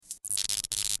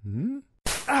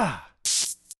We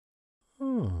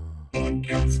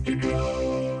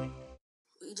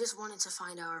just wanted to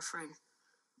find our friend.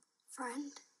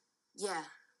 Friend? Yeah,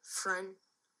 friend.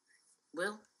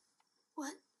 Will?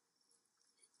 What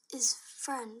is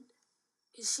friend?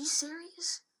 Is she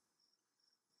serious?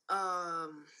 A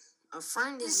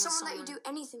friend It's is someone that you do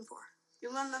anything for.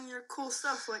 You lend them your cool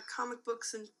stuff like comic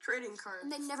books and trading cards.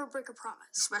 And they never break a promise.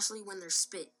 Especially when they're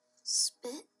spit.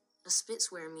 Spit? A spit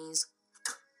swear means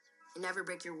you never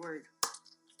break your word.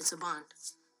 It's a bond.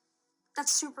 That's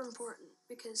super important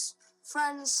because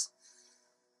friends,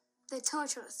 they tell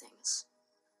each other things.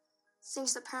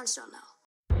 Things that parents don't know.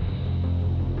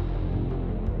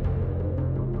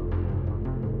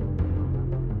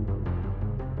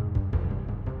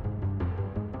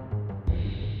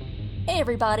 Hey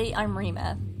everybody, I'm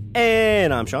Rima.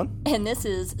 And I'm Sean. And this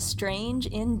is Strange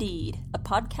Indeed, a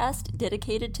podcast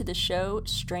dedicated to the show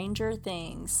Stranger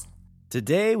Things.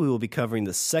 Today we will be covering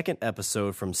the second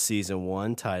episode from Season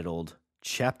 1 titled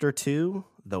Chapter 2,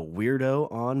 The Weirdo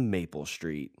on Maple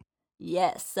Street.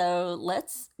 Yes, so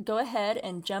let's go ahead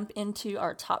and jump into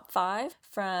our top 5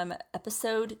 from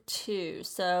episode 2.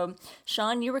 So,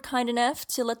 Sean, you were kind enough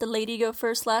to let the lady go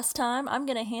first last time. I'm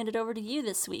going to hand it over to you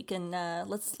this week, and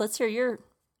let's hear your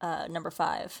number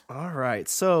 5. All right,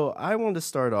 so I wanted to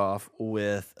start off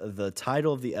with the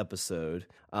title of the episode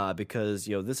because,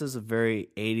 this is a very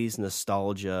 80s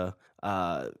nostalgia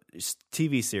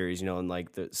TV series, and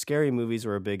like the scary movies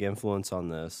were a big influence on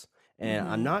this. And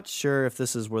I'm not sure if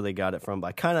this is where they got it from, but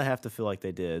I kind of have to feel like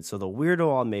they did. So the Weirdo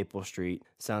on Maple Street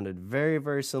sounded very,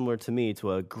 very similar to me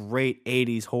to a great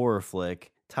 80s horror flick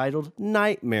titled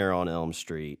Nightmare on Elm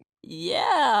Street.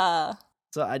 Yeah.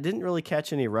 So I didn't really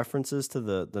catch any references to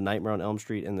the Nightmare on Elm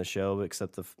Street in the show,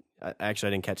 except actually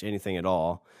I didn't catch anything at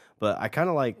all. But I kind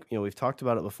of like, we've talked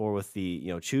about it before with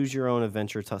the, choose your own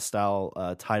adventure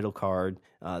style title card.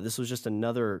 This was just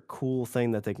another cool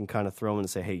thing that they can kind of throw in and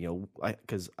say, hey,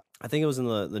 because I think it was in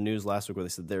the news last week where they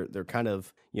said they're kind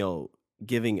of,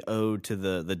 giving ode to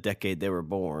the decade they were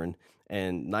born.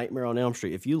 And Nightmare on Elm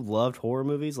Street, if you loved horror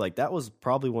movies, like that was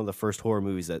probably one of the first horror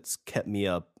movies that's kept me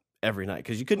up every night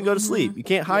because you couldn't go to sleep. You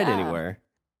can't hide anywhere.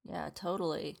 Yeah,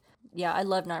 totally. Yeah, I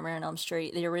love Nightmare on Elm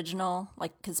Street, the original,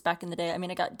 because back in the day,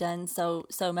 it got done so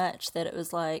much that it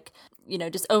was like,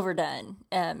 just overdone.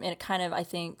 And it kind of, I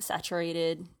think,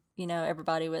 saturated,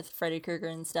 everybody with Freddy Krueger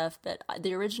and stuff. But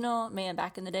the original, man,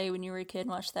 back in the day when you were a kid and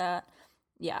watched that,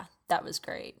 yeah, that was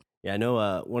great. Yeah, I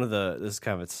know this is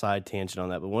kind of a side tangent on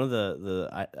that, but one of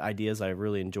the ideas I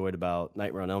really enjoyed about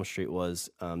Nightmare on Elm Street was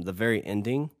the very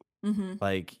ending. Mm-hmm.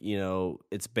 Like,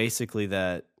 it's basically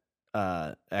that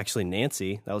actually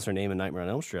Nancy, that was her name in Nightmare on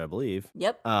Elm Street, I believe.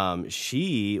 Yep.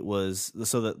 She was,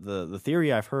 so the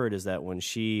theory I've heard is that when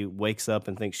she wakes up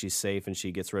and thinks she's safe and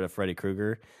she gets rid of Freddy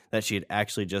Krueger, that she had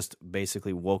actually just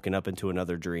basically woken up into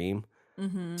another dream.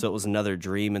 Mm-hmm. So it was another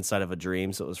dream inside of a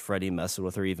dream, so it was Freddy messing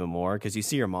with her even more, because you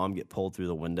see her mom get pulled through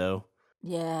the window.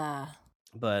 Yeah.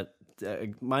 But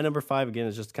my number 5, again,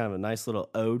 is just kind of a nice little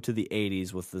ode to the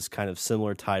 80s with this kind of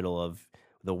similar title of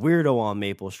The Weirdo on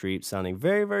Maple Street, sounding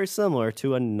very, very similar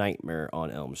to A Nightmare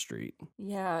on Elm Street.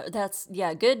 Yeah,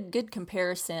 good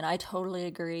comparison. I totally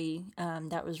agree.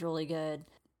 That was really good.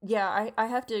 Yeah, I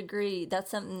have to agree. That's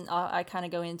something I kind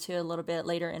of go into a little bit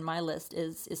later in my list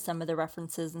is some of the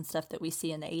references and stuff that we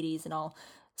see in the 80s, and I'll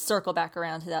circle back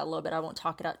around to that a little bit. I won't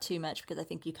talk it out too much because I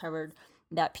think you covered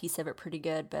that piece of it pretty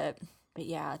good, but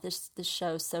yeah, this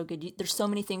show is so good. There's so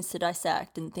many things to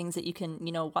dissect and things that you can,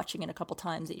 watching it a couple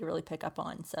times that you really pick up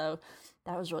on. So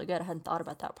that was really good. I hadn't thought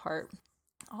about that part.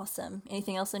 Awesome.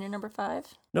 Anything else on your number 5?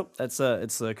 Nope, it's a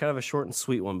kind of a short and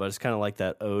sweet one, but it's kind of like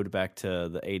that ode back to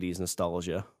the 80s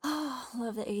nostalgia. Oh,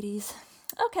 love the 80s.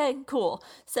 Okay, cool.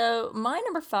 So my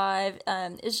number 5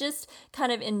 is just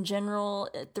kind of in general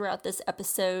throughout this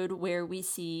episode where we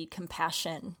see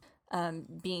compassion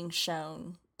being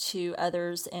shown to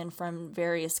others and from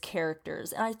various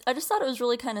characters. And I just thought it was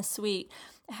really kind of sweet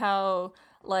how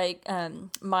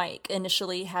Mike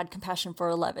initially had compassion for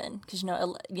 11 because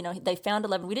they found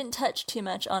 11. We didn't touch too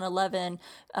much on 11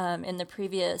 in the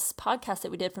previous podcast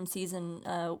that we did from season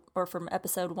or from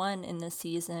episode 1 in this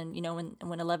season.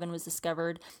 When 11 was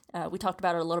discovered, we talked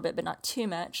about it a little bit, but not too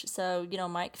much. So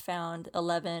Mike found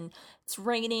 11. It's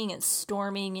raining, it's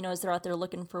storming. As they're out there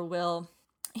looking for Will.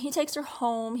 He takes her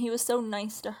home. He was so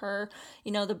nice to her.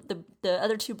 The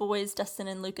other 2 boys, Dustin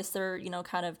and Lucas, they're,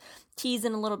 kind of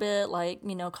teasing a little bit,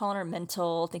 calling her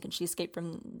mental, thinking she escaped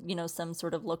from, some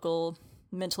sort of local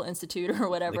mental institute or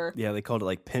whatever. They called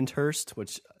it Penthurst,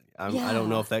 which I don't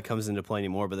know if that comes into play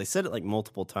anymore, but they said it like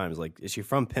multiple times. Like, is she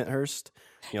from Penthurst?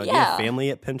 You know, do you have family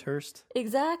at Penthurst?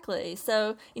 Exactly.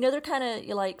 So, you know, they're kind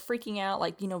of like freaking out,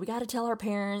 like, you know, we got to tell our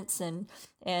parents, and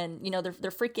you know,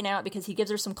 they're freaking out because he gives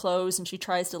her some clothes and she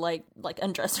tries to like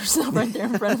undress herself right there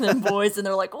in front of them boys, and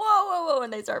they're like, whoa, whoa, whoa,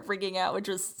 and they start freaking out, which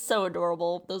was so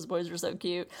adorable. Those boys were so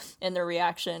cute in their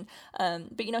reaction.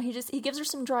 But you know, he gives her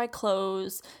some dry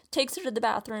clothes, takes her to the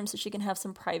bathroom so she can have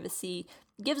some privacy,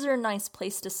 gives her a nice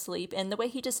place to sleep, and the way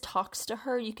he just talks to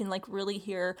her, you can like really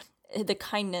hear the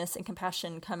kindness and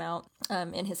compassion come out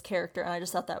in his character, and I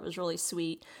just thought that was really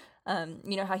sweet.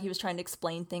 You know, how he was trying to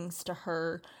explain things to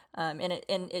her,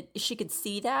 and she could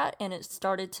see that, and it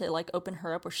started to like open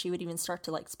her up where she would even start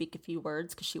to like speak a few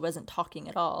words because she wasn't talking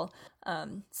at all.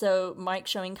 So Mike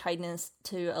showing kindness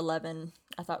to Eleven,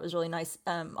 I thought was really nice.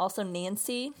 Also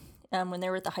Nancy, when they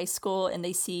were at the high school and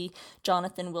they see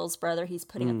Jonathan, Will's brother, he's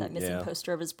putting up that missing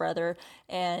poster of his brother.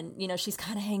 And, you know, she's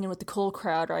kind of hanging with the cool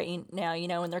crowd right now, you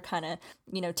know, and they're kind of,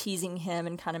 you know, teasing him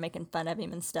and kind of making fun of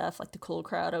him and stuff like the cool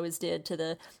crowd always did to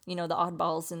the, you know, the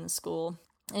oddballs in the school.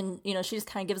 And, you know, she just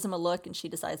kind of gives him a look and she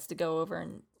decides to go over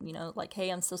and, you know, like, hey,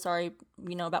 I'm so sorry,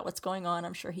 you know, about what's going on.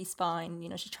 I'm sure he's fine. You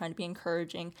know, she's trying to be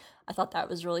encouraging. I thought that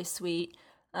was really sweet.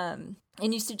 And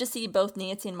you just see both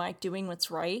Nancy and Mike doing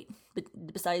what's right, but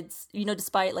besides, you know,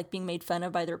 despite like being made fun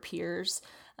of by their peers.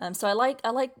 So I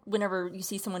like whenever you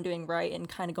see someone doing right and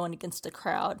kind of going against the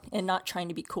crowd and not trying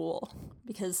to be cool,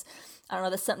 because I don't know,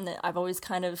 that's something that I've always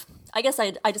kind of, I guess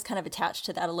I just kind of attached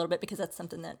to that a little bit because that's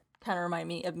something that kind of remind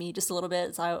me of me just a little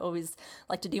bit. So I always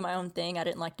like to do my own thing. I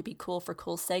didn't like to be cool for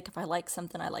cool's sake. If I liked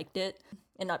something, I liked it,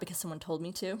 and not because someone told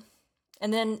me to.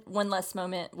 And then one last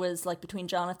moment was like between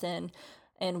Jonathan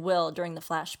and Will during the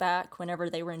flashback, whenever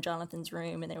they were in Jonathan's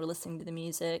room and they were listening to the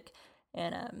music,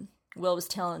 and Will was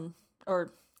telling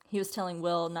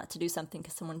Will not to do something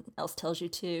because someone else tells you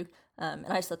to, and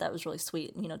I just thought that was really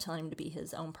sweet, you know, telling him to be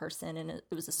his own person, and it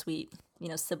was a sweet, you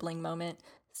know, sibling moment.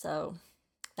 So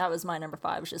that was my number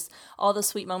 5. It was just all the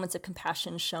sweet moments of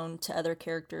compassion shown to other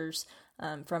characters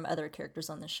from other characters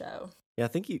on the show. Yeah, I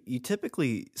think you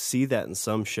typically see that in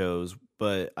some shows,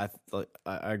 but I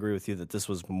agree with you that this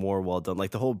was more well done.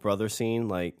 Like the whole brother scene,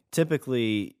 like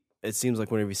typically it seems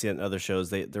like whenever you see it in other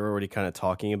shows, they're already kind of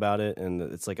talking about it, and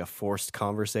it's like a forced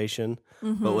conversation.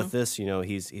 Mm-hmm. But with this, you know,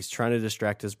 he's trying to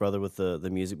distract his brother with the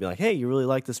music, be like, hey, you really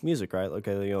like this music, right?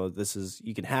 Okay, you know,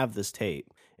 you can have this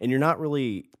tape. And you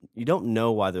don't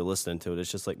know why they're listening to it.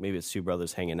 It's just like maybe it's two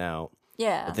brothers hanging out.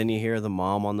 Yeah. But then you hear the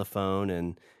mom on the phone,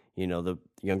 and you know, the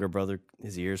younger brother,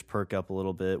 his ears perk up a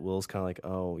little bit. Will's kind of like,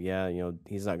 oh, yeah, you know,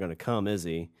 he's not going to come, is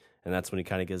he? And that's when he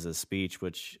kind of gives his speech,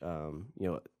 which, you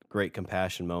know, great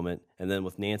compassion moment. And then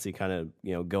with Nancy kind of,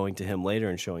 you know, going to him later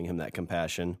and showing him that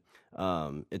compassion.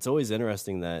 It's always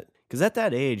interesting that, because at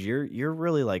that age, you're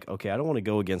really like, okay, I don't want to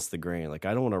go against the grain. Like,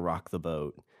 I don't want to rock the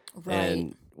boat. Right.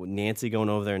 And Nancy going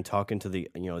over there and talking to the,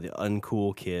 you know, the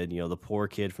uncool kid, you know, the poor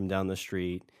kid from down the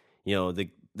street, you know,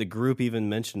 the group even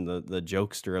mentioned the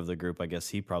jokester of the group, I guess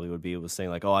he probably would be, was saying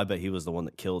like, oh, I bet he was the one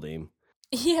that killed him.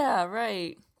 Yeah,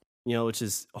 right. You know, which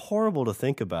is horrible to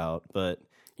think about, but,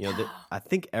 you know, I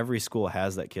think every school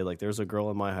has that kid. Like, there's a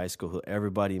girl in my high school who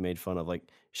everybody made fun of. Like,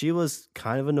 she was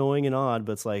kind of annoying and odd,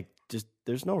 but it's like, just,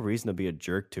 there's no reason to be a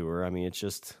jerk to her. I mean, it's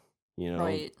just, you know,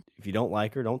 right. If you don't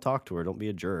like her, don't talk to her. Don't be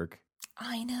a jerk.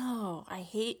 I know. I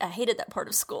hated that part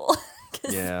of school.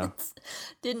 Yeah.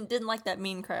 Didn't like that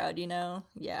mean crowd, you know?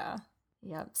 Yeah.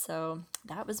 Yep. So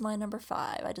that was my number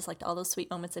 5. I just liked all those sweet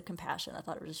moments of compassion. I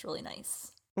thought it was just really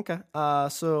nice. Okay.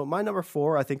 So my number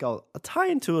 4, I think I'll tie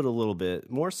into it a little bit.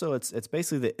 More so it's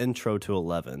basically the intro to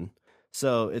 11.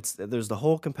 So there's the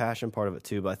whole compassion part of it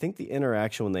too, but I think the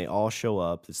interaction when they all show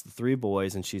up, it's the 3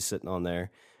 boys and she's sitting on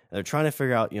there. And they're trying to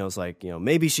figure out, you know, it's like, you know,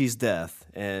 maybe she's deaf.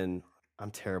 And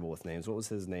I'm terrible with names. What was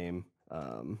his name?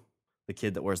 The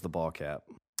kid that wears the ball cap.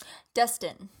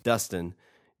 Dustin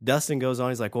goes on.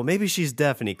 He's like, well, maybe she's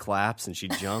deaf. And he claps and she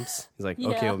jumps. He's like,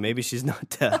 okay, well, maybe she's not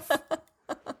deaf.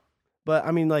 But,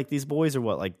 I mean, like, these boys are,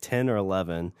 like 10 or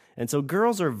 11? And so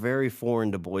girls are very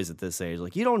foreign to boys at this age.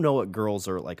 Like, you don't know what girls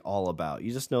are, like, all about.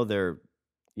 You just know they're,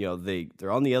 you know,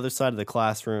 they're on the other side of the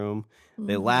classroom.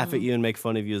 They laugh at you and make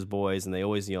fun of you as boys. And they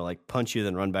always, you know, like, punch you,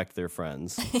 then run back to their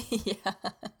friends. Yeah.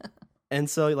 And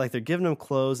so, like, they're giving them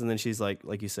clothes, and then she's like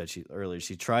you said earlier,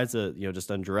 she tries to, you know, just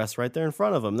undress right there in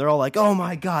front of them. They're all like, oh,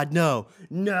 my God, no,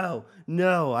 God,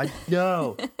 no.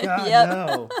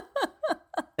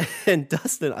 And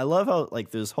Dustin, I love how,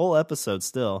 like, this whole episode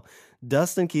still,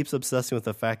 Dustin keeps obsessing with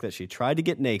the fact that she tried to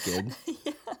get naked,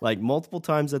 like, multiple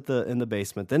times in the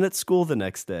basement, then at school the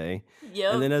next day.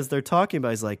 Yep. And then as they're talking about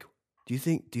it, he's like, do you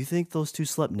think those two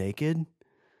slept naked?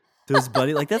 to his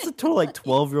buddy. Like, that's a total, like,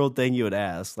 12-year-old thing you would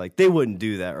ask. Like, they wouldn't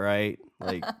do that, right?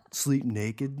 Like, sleep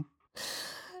naked?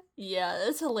 Yeah,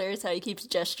 it's hilarious how he keeps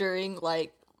gesturing,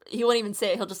 like, he won't even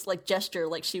say it, he'll just, like, gesture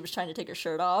like she was trying to take her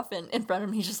shirt off, and in front of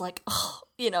him, he's just like, oh,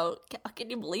 you know, can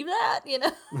you believe that, you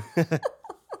know?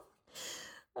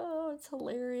 Oh, it's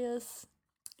hilarious.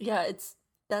 Yeah,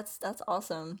 that's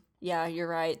awesome. Yeah, you're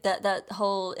right. That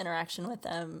whole interaction with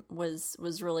them was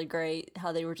really great.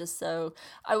 How they were just so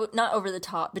not over the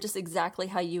top, but just exactly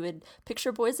how you would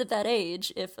picture boys of that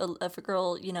age. If a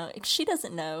girl, you know, she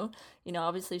doesn't know, you know,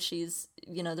 obviously she's,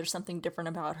 you know, there's something different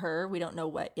about her. We don't know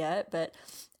what yet, but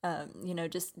you know,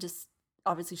 just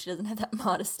obviously she doesn't have that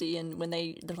modesty. And when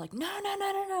they're like, no,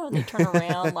 and they turn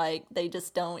around, like they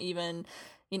just don't even.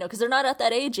 You know, because they're not at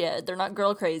that age yet. They're not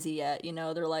girl crazy yet. You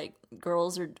know, they're like,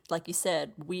 girls are, like you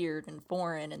said, weird and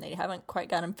foreign, and they haven't quite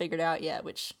got them figured out yet,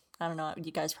 which, I don't know,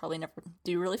 you guys probably never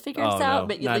do really figure this out,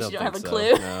 but at least you don't have a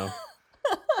clue. No.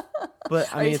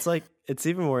 But, I mean, it's like, it's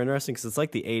even more interesting because it's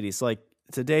like the 80s. So, like,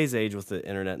 today's age with the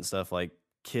internet and stuff, like,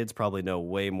 kids probably know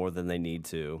way more than they need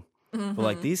to. Mm-hmm. But,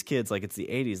 like, these kids, like, it's the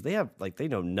 80s. They have, like, they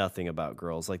know nothing about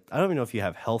girls. Like, I don't even know if you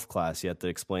have health class yet to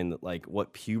explain that, like,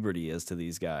 what puberty is to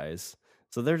these guys.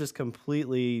 So they're just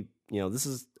completely, you know, this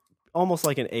is almost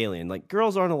like an alien. Like,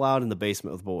 girls aren't allowed in the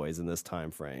basement with boys in this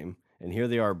time frame. And here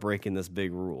they are breaking this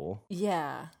big rule.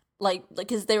 Yeah. Like,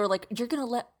 because they were like, you're going to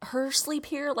let her sleep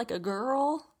here like a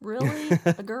girl? Really?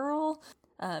 A girl?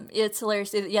 It's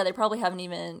hilarious. Yeah, they probably haven't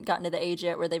even gotten to the age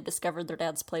yet where they've discovered their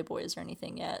dad's Playboys or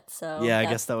anything yet. So yeah, I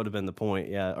guess that would have been the point.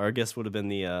 Yeah, or I guess would have been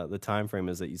the time frame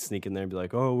is that you sneak in there and be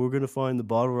like, oh, we're going to find the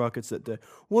bottle rockets that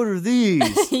what are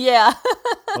these? Yeah.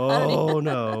 Oh,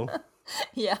 no.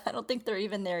 Yeah, I don't think they're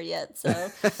even there yet,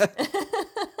 so.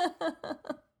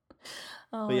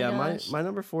 But yeah, my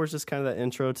number 4 is just kind of that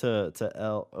intro to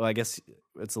Elle. Well, I guess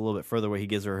it's a little bit further where he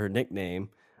gives her nickname.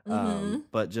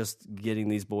 But just getting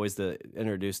these boys to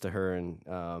introduce to her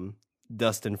and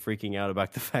Dustin freaking out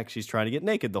about the fact she's trying to get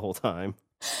naked the whole time.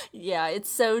 Yeah, it's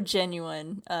so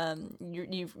genuine.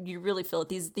 You really feel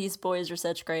it. These boys are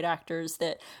such great actors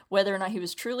that whether or not he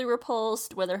was truly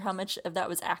repulsed, whether how much of that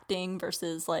was acting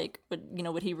versus like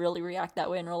would he really react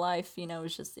that way in real life? You know,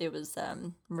 it was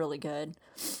really good.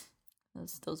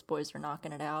 Those boys are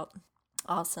knocking it out.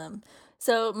 Awesome.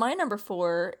 So my number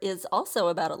 4 is also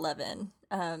about 11.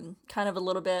 Kind of a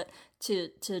little bit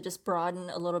to just broaden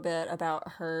a little bit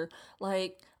about her.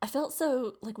 Like, I felt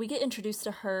so, like, we get introduced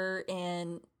to her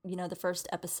in, you know, the first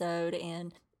episode,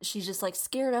 and she's just, like,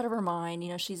 scared out of her mind.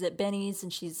 You know, she's at Benny's,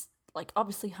 and she's, like,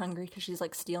 obviously hungry because she's,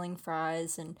 like, stealing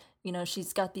fries, and, you know,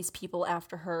 she's got these people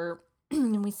after her,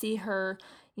 and we see her,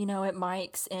 you know, at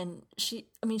Mike's, and she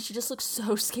just looks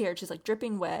so scared. She's like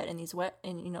dripping wet, and these wet,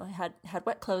 and, you know, had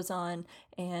wet clothes on,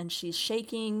 and she's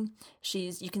shaking.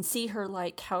 You can see her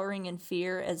like cowering in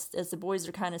fear as the boys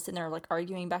are kind of sitting there like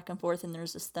arguing back and forth, and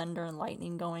there's this thunder and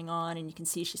lightning going on, and you can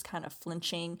see she's kind of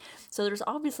flinching. So there's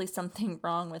obviously something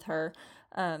wrong with her,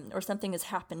 or something has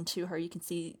happened to her. You can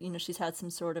see, you know, she's had some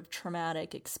sort of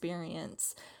traumatic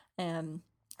experience, and,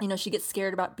 you know, she gets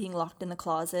scared about being locked in the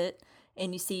closet.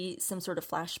 And you see some sort of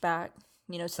flashback,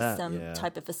 you know, to some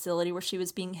type of facility where she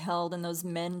was being held, and those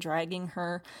men dragging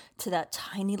her to that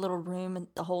tiny little room. And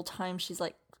the whole time she's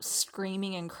like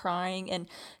screaming and crying. And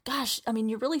gosh, I mean,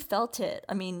 you really felt it.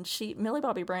 I mean, Millie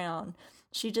Bobby Brown,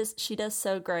 she does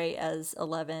so great as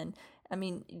 11. I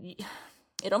mean,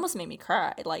 it almost made me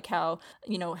cry, like how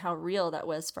real that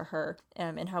was for her,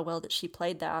 and how well that she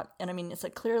played that. And I mean, it's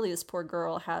like clearly this poor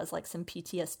girl has like some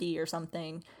PTSD or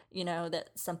something, you know,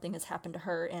 that something has happened to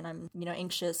her. And I'm, you know,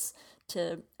 anxious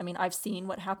to, I mean, I've seen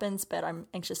what happens, but I'm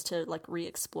anxious to like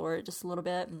re-explore it just a little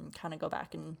bit and kind of go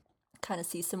back and kind of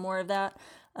see some more of that.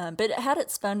 But it had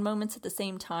its fun moments at the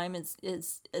same time. Is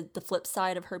the flip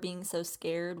side of her being so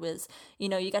scared was, you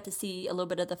know, you got to see a little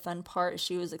bit of the fun part as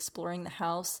she was exploring the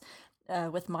house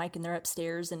with Mike, and they're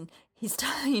upstairs, and he's,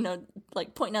 you know,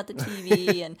 like pointing out the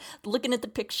TV and looking at the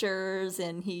pictures,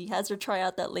 and he has her try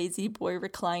out that lazy boy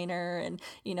recliner, and,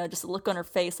 you know, just a look on her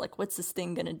face like, what's this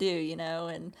thing gonna do, you know?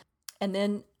 And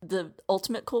then the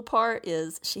ultimate cool part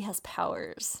is she has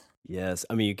powers. Yes,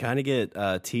 I mean, you kind of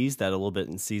get teased that a little bit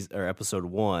in episode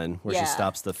 1 where she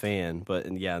stops the fan, but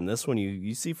in this one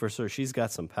you see for sure she's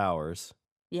got some powers.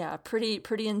 Yeah,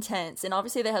 pretty intense. And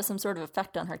obviously they have some sort of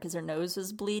effect on her because her nose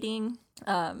is bleeding.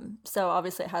 So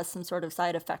obviously it has some sort of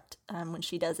side effect when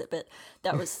she does it. But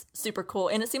that was super cool.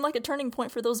 And it seemed like a turning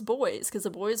point for those boys because the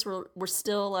boys were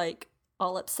still like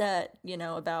all upset,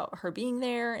 about her being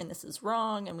there, and this is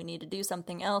wrong, and we need to do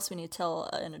something else. We need to tell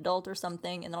an adult or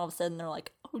something. And then all of a sudden they're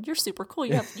like, "Oh, you're super cool.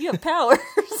 You have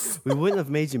powers." We wouldn't have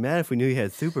made you mad if we knew you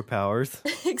had superpowers.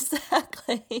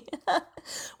 Exactly.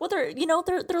 Well, they're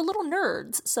little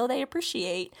nerds, so they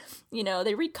appreciate,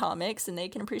 they read comics and they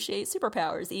can appreciate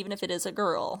superpowers, even if it is a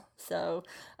girl. So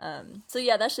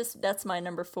yeah, that's my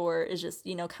number 4 is just,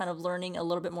 kind of learning a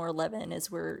little bit more Eleven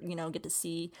as we're, get to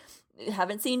see,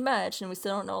 haven't seen much and we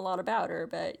still don't know a lot about her,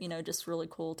 but, just really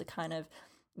cool to kind of,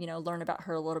 learn about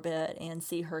her a little bit and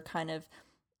see her kind of,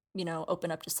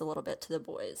 open up just a little bit to the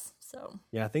boys. So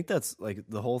yeah, I think that's like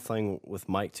the whole thing with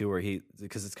Mike too, where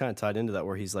because it's kind of tied into that,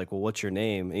 where he's like, "Well, what's your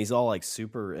name?" And he's all like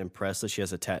super impressed that she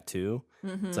has a tattoo.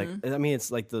 Mm-hmm. It's like, I mean,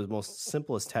 it's like the most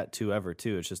simplest tattoo ever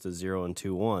too. It's just a 0 and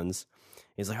 2 1s.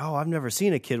 He's like, "Oh, I've never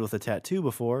seen a kid with a tattoo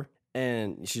before."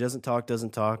 And she doesn't talk.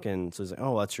 And so he's like,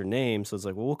 "Oh, that's your name." So it's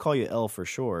like, "Well, we'll call you L for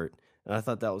short." And I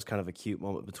thought that was kind of a cute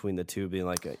moment between the two, being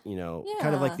like,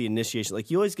 kind of like the initiation.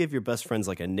 Like, you always give your best friends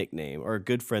like a nickname or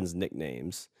good friends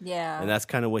nicknames. Yeah. And that's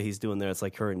kind of what he's doing there. It's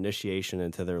like her initiation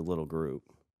into their little group.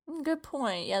 Good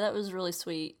point. Yeah, that was really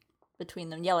sweet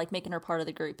between them. Yeah, like making her part of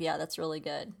the group. Yeah, that's really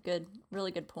good.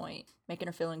 Really good point. Making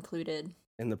her feel included.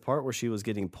 And the part where she was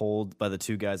getting pulled by the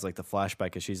two guys, like the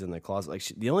flashback as she's in the closet, like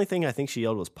the only thing I think she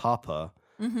yelled was "Papa,"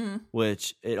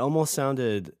 which it almost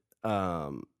sounded...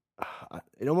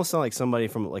 it almost sounded like somebody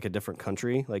from like a different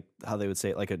country, like how they would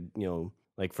say it, like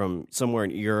like from somewhere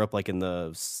in Europe, like in the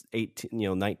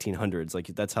 1900s. Like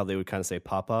that's how they would kind of say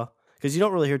 "Papa," because you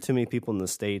don't really hear too many people in the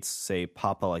States say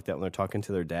 "Papa" like that when they're talking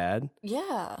to their dad.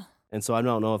 Yeah. And so I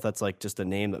don't know if that's like just a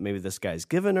name that maybe this guy's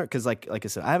given her, because like I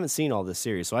said, I haven't seen all this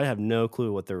series, so I have no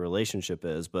clue what their relationship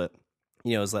is, but.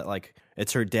 Is that like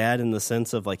it's her dad in the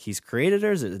sense of like he's created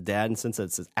her? Is it a dad in the sense that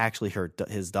it's actually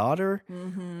his daughter?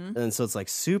 Mm-hmm. And so it's like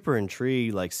super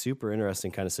intrigued, like super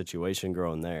interesting kind of situation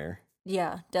growing there.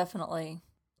 Yeah, definitely.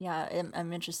 Yeah,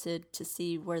 I'm interested to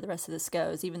see where the rest of this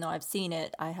goes. Even though I've seen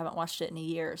it, I haven't watched it in a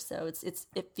year, so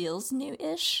it feels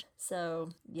new-ish. So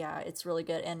yeah, it's really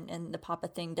good, and the Papa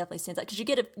thing definitely stands out because you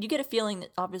get a feeling that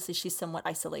obviously she's somewhat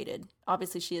isolated.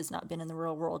 Obviously, she has not been in the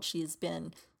real world. She's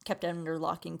been kept under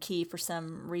lock and key for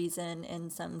some reason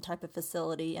in some type of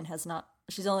facility, and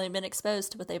she's only been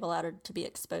exposed to what they've allowed her to be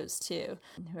exposed to,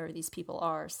 whoever these people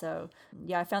are. So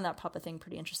yeah, I found that Papa thing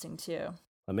pretty interesting too.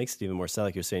 It makes it even more sad,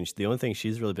 like you're saying. The only thing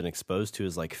she's really been exposed to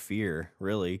is like fear,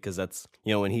 really, because that's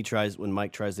when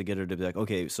Mike tries to get her to be like,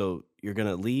 okay, so you're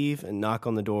gonna leave and knock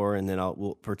on the door, and then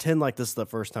we'll pretend like this is the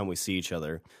first time we see each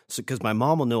other, so because my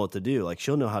mom will know what to do, like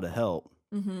she'll know how to help.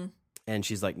 Mm-hmm. And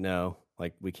she's like, no,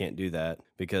 like we can't do that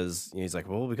because he's like,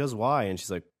 well, because why? And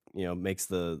she's like, makes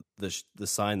the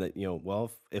sign that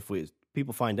well, if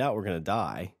people find out, we're gonna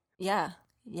die. Yeah.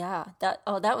 That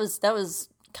was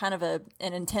kind of an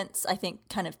intense, I think,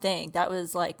 kind of thing. That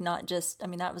was like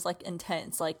that was like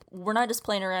intense. Like, we're not just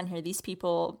playing around here. These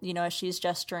people, as she's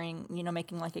gesturing,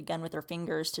 making like a gun with her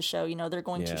fingers to show, they're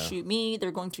going to shoot me,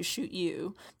 they're going to shoot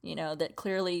you, that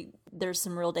clearly there's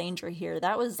some real danger here.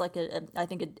 That was like I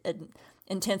think an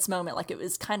intense moment. Like, it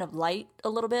was kind of light a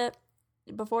little bit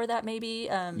before that, maybe.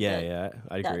 I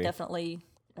agree. That definitely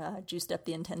juiced up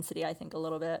the intensity, I think, a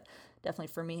little bit. Definitely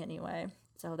for me anyway.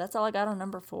 So that's all I got on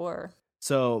number 4.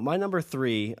 So my number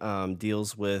 3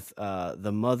 deals with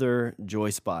the mother,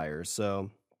 Joyce Byers.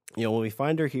 So, when we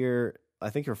find her here,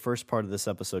 I think her first part of this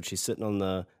episode, she's sitting on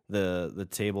the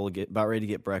table, about ready to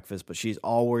get breakfast, but she's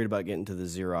all worried about getting to the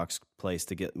Xerox place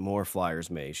to get more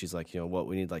flyers made. She's like, what,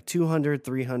 we need like 200,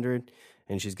 300,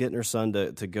 and she's getting her son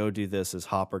to go do this as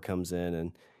Hopper comes in,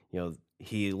 and,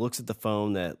 he looks at the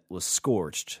phone that was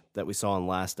scorched that we saw in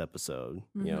last episode,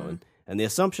 and the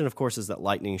assumption, of course, is that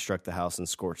lightning struck the house and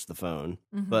scorched the phone.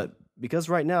 Mm-hmm. But because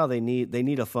right now they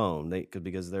need a phone,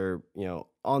 because they're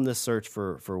on this search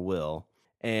for Will,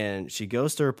 and she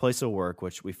goes to her place of work,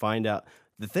 which we find out.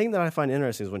 The thing that I find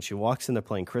interesting is when she walks in, they're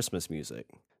playing Christmas music.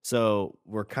 So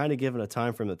we're kind of given a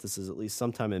time frame that this is at least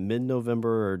sometime in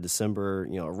mid-November or December,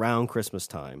 around Christmas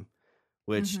time,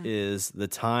 which is the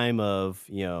time of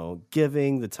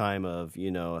giving, the time of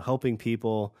helping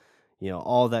people,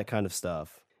 all that kind of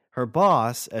stuff. Her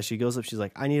boss, as she goes up, she's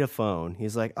like, I need a phone.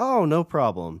 He's like, oh, no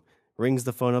problem. Rings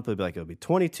the phone up. It'll be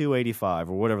 $22.85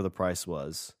 or whatever the price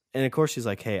was. And of course, she's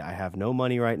like, hey, I have no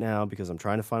money right now because I'm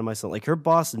trying to find my son. Like, her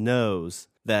boss knows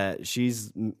that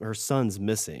her son's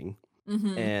missing.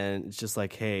 Mm-hmm. And it's just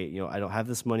like, hey, I don't have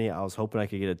this money. I was hoping I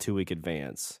could get a 2-week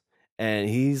advance. And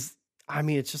it's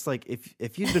just like,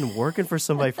 if you've been working for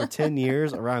somebody for 10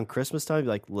 years around Christmas time, you'd be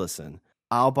like, listen,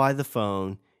 I'll buy the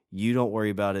phone. You don't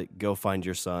worry about it. Go find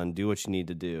your son. Do what you need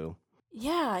to do.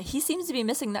 Yeah, he seems to be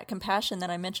missing that compassion that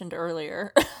I mentioned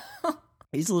earlier.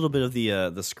 He's a little bit of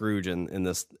the Scrooge in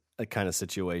this kind of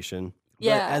situation.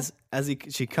 Yeah.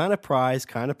 But she kind of pries,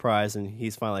 and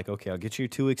he's finally like, okay, I'll get you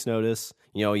 2 weeks notice.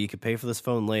 You know, you could pay for this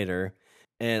phone later.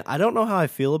 And I don't know how I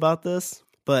feel about this,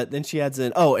 but then she adds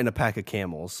in, and a pack of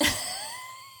Camels.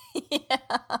 Yeah.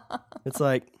 It's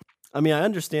like, I mean, I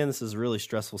understand this is a really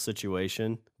stressful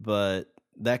situation, but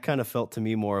that kind of felt to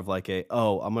me more of like I'm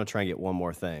going to try and get one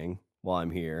more thing while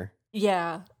I'm here.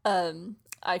 Yeah. I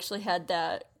actually had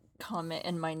that comment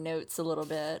in my notes a little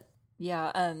bit.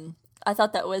 Yeah. I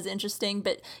thought that was interesting,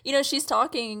 but she's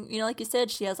talking, like you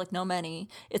said, she has like no money.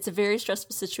 It's a very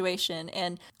stressful situation.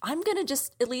 And I'm going to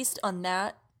just, at least on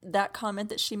that comment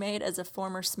that she made, as a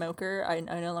former smoker, I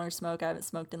no longer smoke. I haven't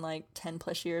smoked in like 10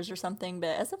 plus years or something,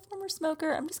 but as a former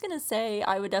smoker, I'm just going to say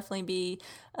I would definitely be,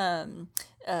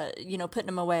 putting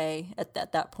them away at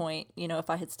that point. If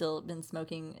I had still been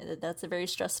smoking, that's a very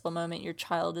stressful moment. Your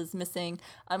child is missing.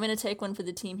 I'm going to take one for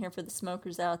the team here, for the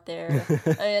smokers out there.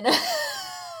 And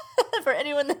for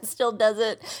anyone that still does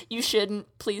it, you shouldn't.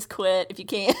 Please quit if you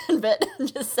can. But I'm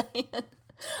just saying,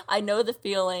 I know the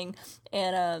feeling,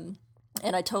 and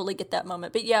I totally get that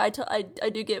moment. But yeah, I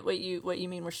do get what you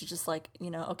mean, where she's just like,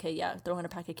 okay, yeah, throw in a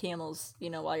pack of Camels,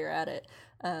 while you're at it.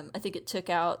 I think it took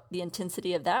out the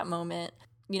intensity of that moment,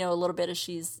 a little bit, as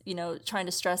she's, trying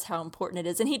to stress how important it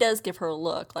is. And he does give her a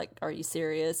look like, are you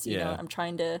serious? I'm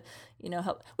trying to,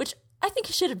 help, which I think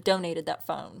he should have donated that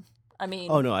phone. I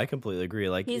mean, oh no, I completely agree.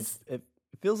 Like, it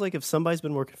feels like if somebody's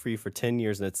been working for you for 10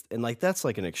 years and like that's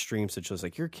like an extreme situation,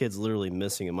 like your kid's literally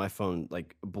missing and my phone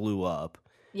like blew up.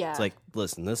 Yeah, it's like,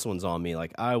 listen, this one's on me.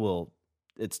 Like,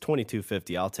 it's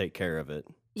 $22.50. I'll take care of it.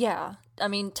 Yeah, I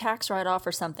mean, tax write-off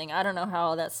or something. I don't know how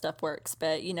all that stuff works,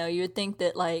 but you would think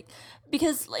that, like,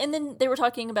 because, and then they were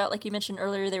talking about, like you mentioned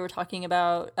earlier, they were talking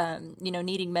about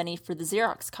needing money for the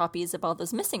Xerox copies of all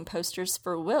those missing posters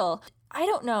for Will. I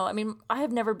don't know. I mean, I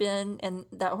have never been in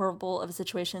that horrible of a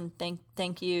situation.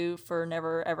 Thank you for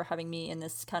never ever having me in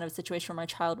this kind of situation where my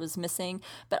child was missing.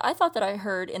 But I thought that I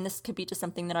heard, and this could be just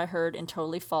something that I heard and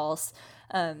totally false,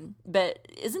 but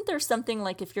isn't there something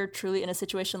like, if you're truly in a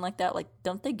situation like that, like,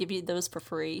 don't they give you those for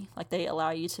free? Like, they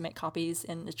allow you to make copies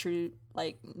in a true,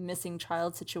 like, missing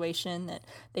child situation, that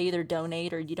they either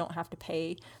donate or you don't have to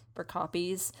pay for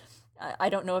copies. I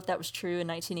don't know if that was true in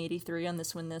 1983 on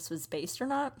this, when this was based, or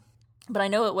not. But I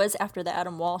know it was after the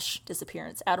Adam Walsh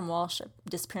disappearance. Adam Walsh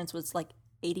disappearance was like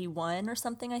 81 or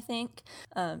something, I think.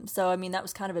 So, I mean, that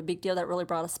was kind of a big deal. That really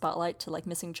brought a spotlight to like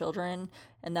missing children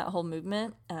and that whole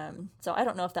movement. So I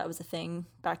don't know if that was a thing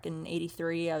back in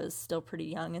 83. I was still pretty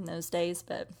young in those days,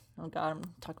 but oh God, I'm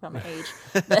talking about my age.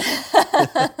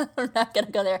 But I'm not going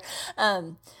to go there.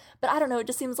 But I don't know. It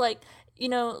just seems like,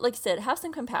 like you said, have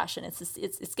some compassion.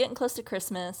 It's getting close to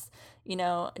Christmas.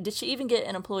 Did she even get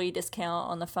an employee discount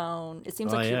on the phone? It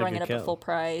seems like she rang it up at full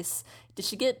price. Did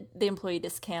she get the employee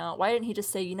discount? Why didn't he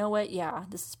just say, you know what? Yeah,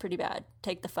 this is pretty bad.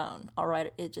 Take the phone. All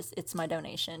right. It's my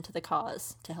donation to the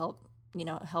cause to help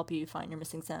you find your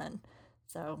missing son.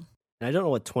 So I don't know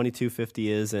what $22.50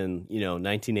 is in,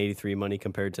 1983 money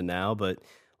compared to now, but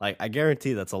like, I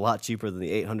guarantee that's a lot cheaper than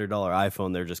the $800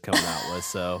 iPhone they're just coming out with.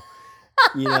 So,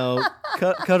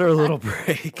 cut her a little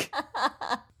break.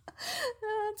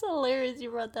 That's hilarious you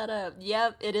brought that up.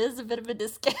 Yep, it is a bit of a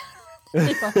discount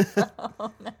with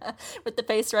the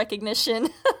face recognition.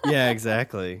 Yeah,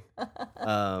 exactly.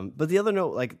 But the other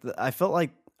note, like, I felt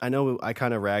like, I know I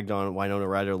kind of ragged on Winona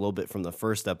Ryder a little bit from the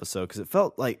first episode because it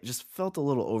felt a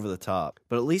little over the top.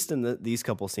 But at least in these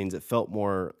couple scenes, it felt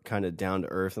more kind of down to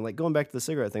earth. And like, going back to the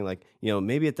cigarette thing, like,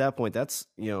 maybe at that point, that's,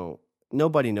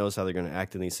 nobody knows how they're going to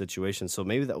act in these situations. So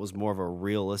maybe that was more of a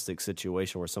realistic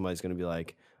situation where somebody's going to be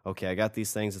like, okay, I got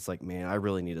these things. It's like, man, I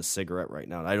really need a cigarette right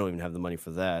now, and I don't even have the money for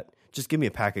that. Just give me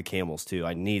a pack of Camels too.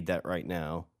 I need that right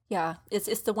now. Yeah,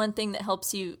 it's the one thing that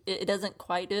helps you. It doesn't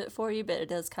quite do it for you, but it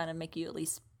does kind of make you at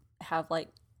least have like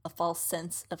a false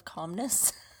sense of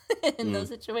calmness in those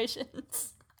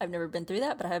situations. I've never been through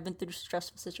that, but I have been through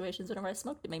stressful situations whenever I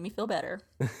smoked. It made me feel better.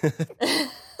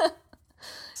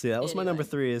 See, that was my number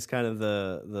 3, is kind of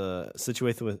the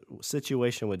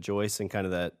situation with Joyce and kind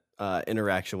of that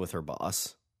interaction with her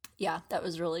boss. Yeah, that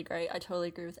was really great. I totally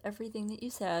agree with everything that you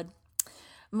said.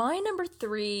 My number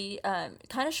 3,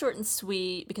 kind of short and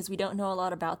sweet because we don't know a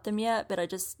lot about them yet, but I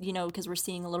just, because we're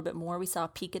seeing a little bit more, we saw a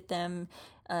peek at them,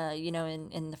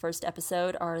 in the first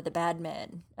episode, are the bad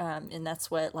men. And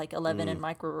that's what like Eleven and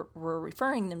Mike were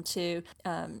referring them to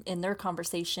in their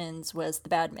conversations, was the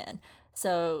bad men.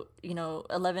 So,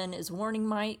 Eleven is warning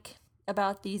Mike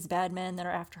about these bad men that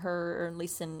are after her, or at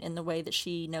least in the way that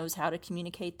she knows how to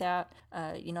communicate that.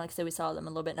 Like I said, we saw them a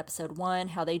little bit in episode 1,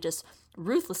 how they just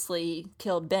ruthlessly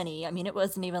killed Benny. I mean, it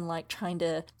wasn't even like trying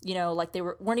to, like they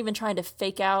weren't even trying to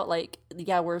fake out like,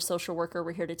 yeah, we're a social worker,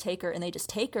 we're here to take her, and they just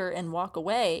take her and walk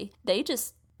away. They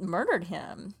just murdered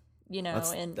him.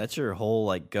 That's your whole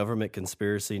like government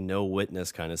conspiracy, no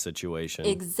witness kind of situation.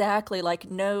 Exactly, like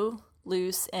no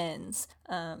loose ends.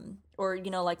 Or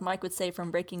like Mike would say from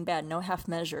Breaking Bad, no half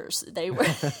measures. They were,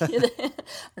 I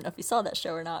don't know if you saw that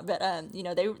show or not, but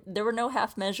there were no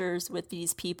half measures with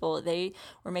these people. They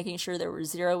were making sure there were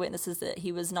 0 witnesses, that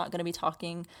he was not going to be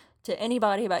talking to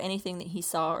anybody about anything that he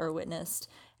saw or witnessed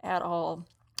at all.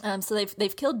 So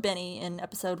they've killed Benny in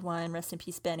episode 1. Rest in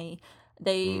peace, Benny.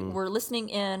 They were listening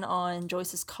in on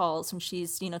Joyce's calls when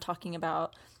she's, talking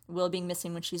about Will being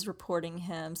missing, when she's reporting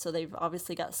him. So they've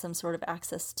obviously got some sort of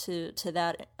access to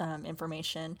that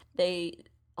information. They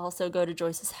also go to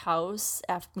Joyce's house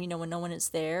after, when no one is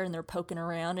there, and they're poking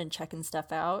around and checking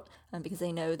stuff out because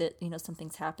they know that,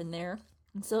 something's happened there.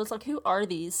 And so it's like, who are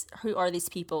these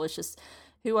people? It's just,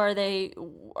 who are they?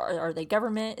 Are they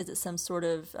government? Is it some sort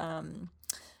of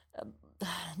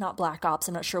not black ops,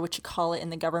 I'm not sure what you call it in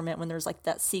the government when there's like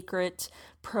that secret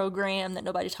program that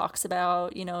nobody talks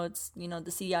about, it's,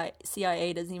 the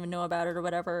CIA doesn't even know about it or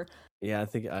whatever. Yeah, I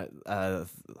think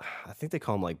they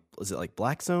call them like, is it like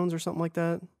black zones or something like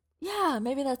that? Yeah,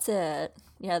 maybe that's it.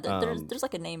 Yeah, there's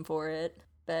like a name for it,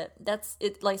 but that's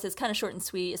it. Like I said, it's kind of short and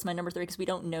sweet. It's my number 3 because we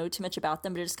don't know too much about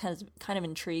them, but it just kind of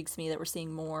intrigues me that we're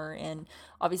seeing more. And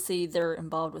obviously they're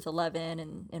involved with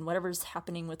 11 and whatever's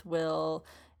happening with Will.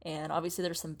 And obviously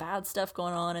there's some bad stuff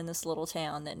going on in this little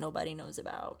town that nobody knows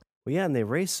about. Well, yeah, and they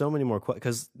raise so many more questions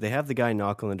because they have the guy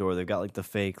knock on the door. They've got like the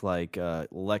fake like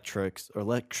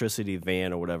electricity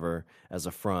van or whatever as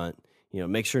a front.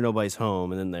 Make sure nobody's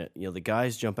home, and then the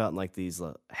guys jump out in like these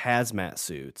hazmat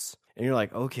suits, and you're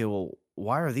like, okay, well,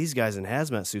 why are these guys in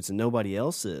hazmat suits and nobody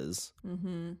else is?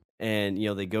 Mm-hmm. And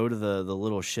they go to the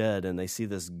little shed and they see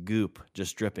this goop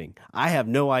just dripping. I have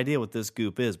no idea what this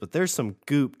goop is, but there's some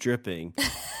goop dripping.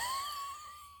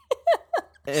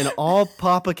 And all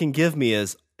Papa can give me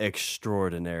is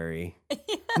extraordinary. Yeah.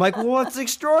 I'm like, well, what's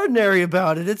extraordinary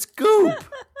about it? It's goop.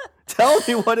 Tell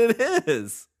me what it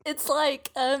is. It's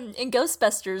like in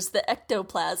Ghostbusters, the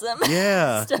ectoplasm.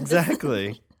 Yeah,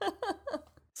 exactly.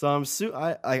 So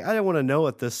I don't want to know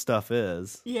what this stuff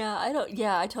is. Yeah,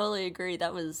 I totally agree.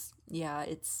 That was,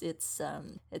 it's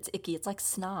icky. It's like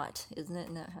snot, isn't it?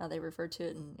 Isn't that how they refer to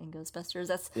it in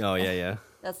Ghostbusters? Yeah.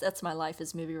 That's my life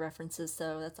is movie references,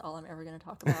 so that's all I'm ever going to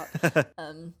talk about.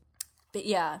 But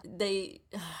yeah,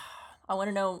 I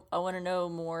want to know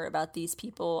more about these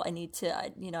people. I need to, I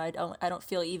don't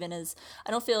feel even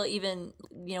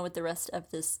with the rest of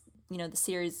this, the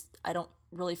series, I don't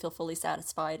really feel fully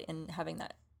satisfied in having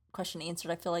that question answered.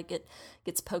 I feel like it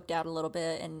gets poked out a little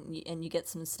bit and you get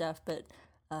some stuff, but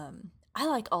I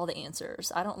like all the answers.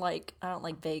 I don't like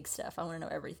vague stuff. I want to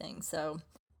know everything. So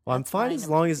well, I'm fine as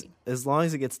long as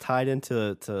it gets tied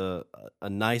into a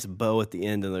nice bow at the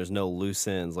end and there's no loose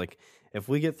ends. Like if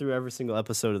we get through every single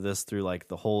episode of this through like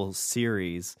the whole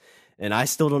series and I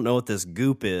still don't know what this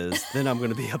goop is, then I'm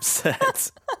going to be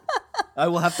upset. I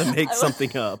will have to make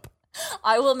something up.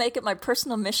 I will make it my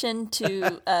personal mission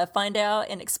to find out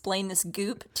and explain this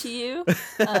goop to you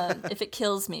if it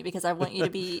kills me, because I want you to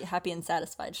be happy and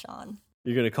satisfied, Sean.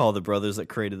 You're going to call the brothers that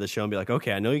created the show and be like,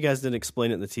 okay, I know you guys didn't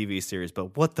explain it in the TV series,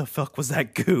 but what the fuck was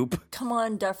that goop? Come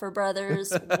on, Duffer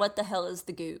Brothers. What the hell is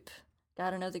the goop?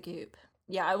 Gotta know the goop.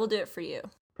 Yeah, I will do it for you.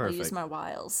 Perfect. I'll use my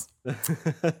wiles.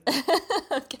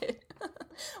 Okay.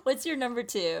 What's your number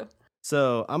 2?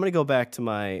 So I'm going to go back to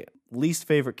my least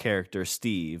favorite character,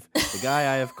 Steve, the guy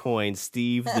I have coined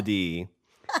Steve the D.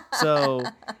 So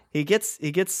he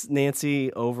gets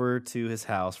Nancy over to his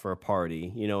house for a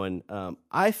party, and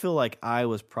I feel like I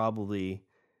was probably,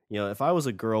 if I was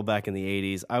a girl back in the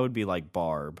 80s, I would be like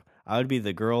Barb. I would be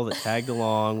the girl that tagged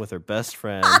along with her best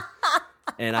friend,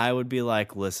 and I would be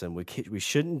like, listen, we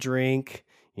shouldn't drink.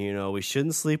 We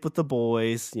shouldn't sleep with the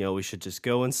boys. We should just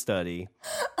go and study.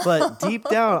 But deep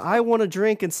down, I want to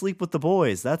drink and sleep with the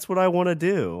boys. That's what I want to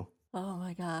do. Oh,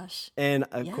 my gosh. And,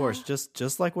 of course,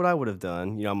 just like what I would have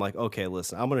done, I'm like, okay,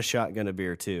 listen, I'm going to shotgun a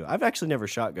beer, too. I've actually never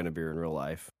shotgun a beer in real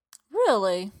life.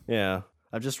 Really? Yeah.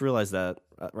 I've just realized that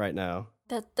right now.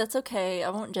 That's okay.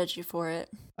 I won't judge you for it.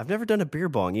 I've never done a beer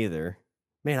bong either.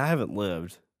 Man, I haven't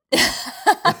lived.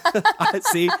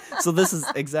 See, so this is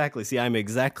exactly. See, I'm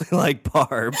exactly like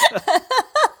Barb.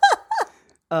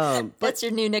 That's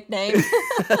your new nickname.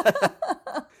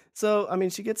 So, I mean,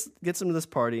 she gets him to this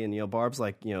party, and Barb's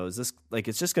like, is this like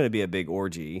it's just going to be a big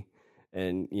orgy?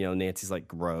 And, Nancy's like,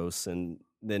 gross. And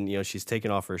then, she's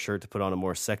taking off her shirt to put on a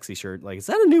more sexy shirt. Like, is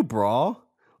that a new bra?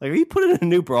 Like, are you putting a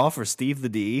new bra for Steve the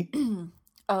D?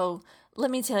 Oh, let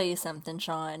me tell you something,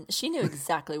 Sean. She knew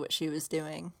exactly what she was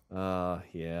doing.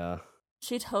 Yeah.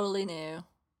 She totally knew.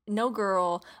 No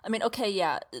girl. I mean, okay,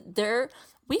 yeah,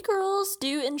 we girls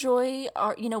do enjoy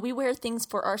we wear things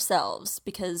for ourselves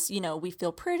because, we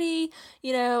feel pretty,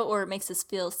 or it makes us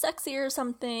feel sexy or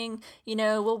something.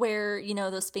 We'll wear,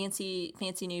 those fancy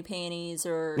new panties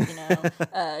or,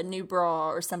 a new bra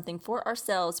or something for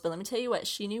ourselves. But let me tell you what,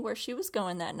 she knew where she was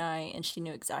going that night and she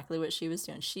knew exactly what she was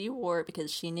doing. She wore it because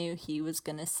she knew he was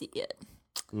going to see it.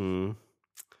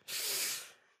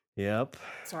 Yep.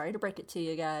 Sorry to break it to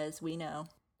you guys. We know.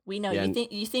 Yeah,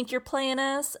 you think you're playing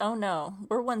us? Oh no,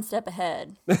 we're one step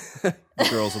ahead. The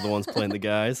girls are the ones playing the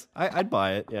guys. I'd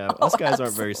buy it. Yeah, us guys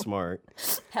aren't very smart.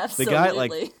 Absolutely.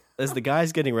 The guy, as the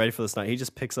guy's getting ready for this night, he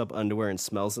just picks up underwear and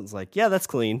smells it. And is like, yeah, that's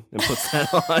clean, and puts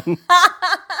that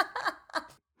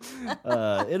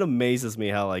on. It amazes me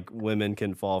how women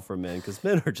can fall for men because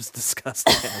men are just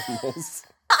disgusting animals.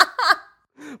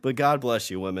 But God bless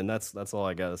you, women. That's all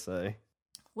I gotta say.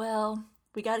 Well,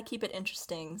 we got to keep it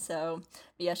interesting. So,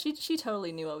 yeah, she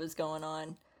totally knew what was going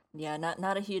on. Yeah,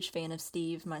 not a huge fan of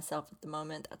Steve myself at the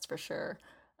moment, that's for sure.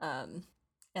 And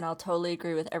I'll totally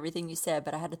agree with everything you said,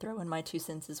 but I had to throw in my 2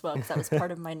 cents as well because that was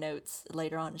part of my notes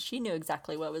later on. She knew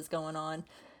exactly what was going on.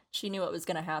 She knew what was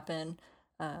going to happen.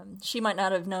 She might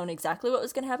not have known exactly what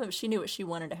was going to happen, but she knew what she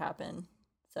wanted to happen.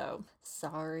 So,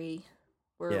 sorry.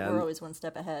 We're always one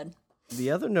step ahead.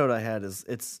 The other note I had is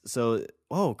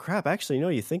oh crap, actually,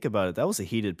 you think about it, that was a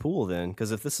heated pool then,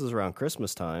 because if this is around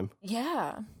Christmas time.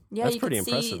 Yeah, that's pretty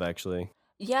impressive, actually.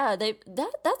 Yeah,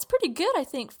 that's pretty good, I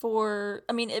think,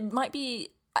 it might be,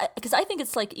 because I think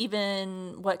it's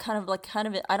even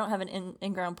I don't have an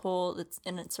in-ground pool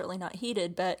and it's certainly not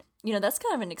heated, but, that's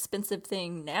kind of an expensive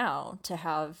thing now to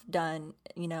have done,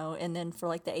 and then for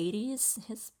the 80s,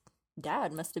 his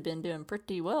dad must have been doing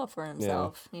pretty well for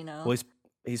himself, Well,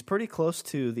 he's pretty close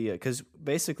to the, because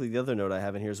basically the other note I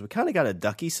have in here is we kind of got a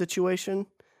Ducky situation.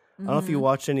 I don't know if you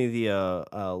watched any of the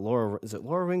Laura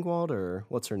Ringwald or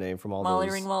what's her name from all Molly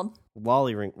those?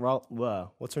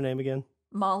 Ringwald. What's her name again?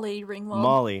 Molly Ringwald.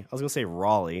 Molly. I was going to say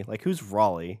Raleigh. Who's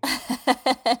Raleigh?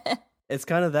 It's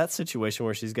kind of that situation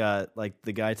where she's got,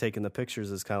 the guy taking the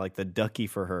pictures is kind of the Ducky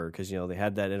for her because, they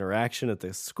had that interaction at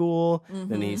the school.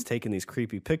 Then he's taking these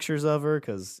creepy pictures of her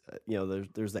because,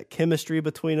 there's that chemistry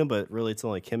between them, but really it's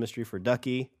only chemistry for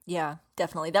Ducky. Yeah,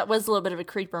 definitely. That was a little bit of a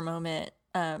creeper moment.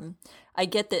 I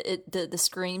get that the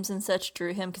screams and such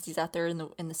drew him because he's out there in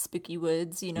the spooky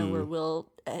woods, where Will,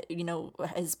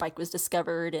 his bike was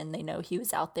discovered and they know he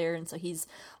was out there. And so he's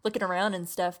looking around and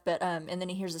stuff, but, and then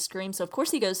he hears a scream. So of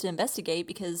course he goes to investigate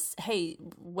because, hey,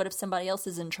 what if somebody else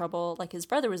is in trouble? His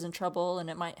brother was in trouble and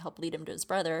it might help lead him to his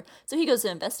brother. So he goes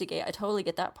to investigate. I totally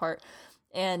get that part.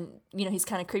 And, he's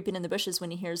kind of creeping in the bushes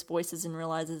when he hears voices and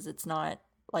realizes it's not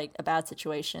a bad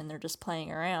situation. They're just playing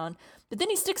around. But then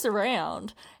he sticks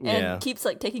around and keeps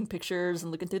taking pictures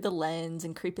and looking through the lens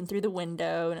and creeping through the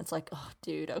window. And it's oh,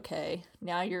 dude, okay.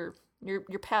 Now you're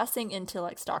passing into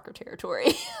stalker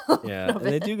territory. Yeah. And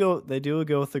they do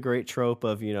go with the great trope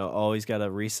of, always got to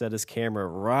reset his camera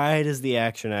right as the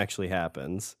action actually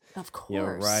happens. Of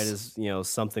course. Right as,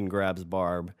 something grabs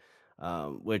Barb,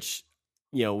 which,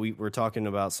 we were talking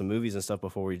about some movies and stuff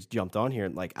before we jumped on here.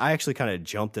 And I actually kind of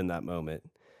jumped in that moment.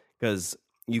 Because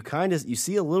you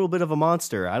see a little bit of a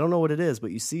monster. I don't know what it is,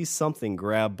 but you see something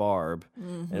grab Barb,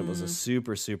 and it was a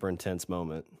super, super intense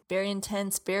moment. Very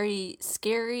intense, very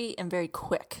scary, and very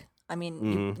quick. I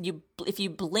mean, you if you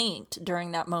blinked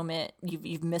during that moment,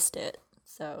 you've missed it.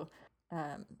 So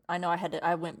I know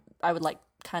I would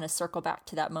kind of circle back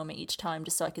to that moment each time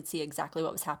just so I could see exactly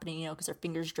what was happening, because her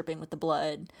fingers dripping with the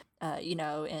blood, and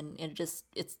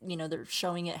it's they're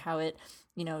showing it how it,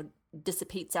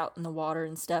 dissipates out in the water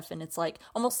and stuff, and it's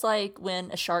almost like when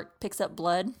a shark picks up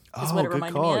blood is what it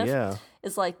reminded me of. Yeah.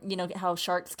 It's how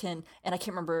sharks can, and I can't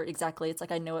remember exactly, it's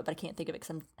I know it but I can't think of it because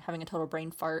I'm having a total brain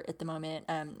fart at the moment,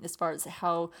 as far as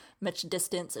how much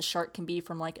distance a shark can be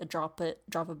from a drop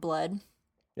of blood.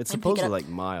 It's supposedly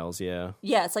miles, yeah.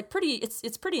 Yeah, it's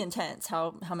it's pretty intense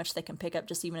how much they can pick up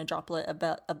just even a droplet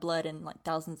of blood in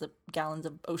thousands of gallons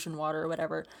of ocean water or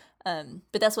whatever.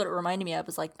 But that's what it reminded me of,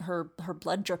 was her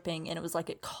blood dripping, and it was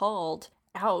it called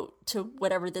out to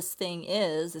whatever this thing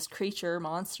is, this creature,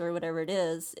 monster, whatever it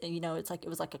is. And, it's it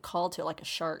was a call to it, a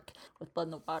shark with blood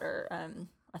in the water.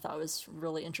 I thought it was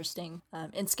really interesting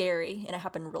and scary, and it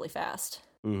happened really fast.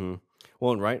 Mm-hmm.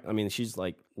 Well, and right, I mean, she's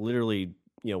literally,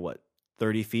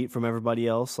 30 feet from everybody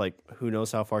else. Like, who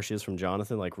knows how far she is from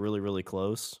Jonathan? Like, really, really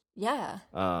close. Yeah.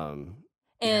 Yeah.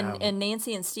 And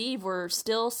Nancy and Steve were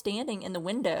still standing in the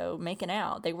window making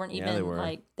out. They weren't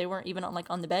even they weren't even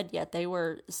on the bed yet. They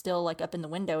were still like up in the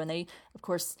window, and they of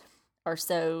course are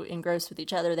so engrossed with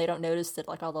each other they don't notice that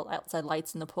like all the outside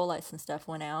lights and the pool lights and stuff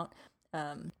went out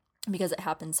because it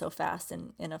happened so fast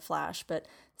and in a flash. But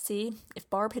see, if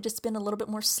Barb had just been a little bit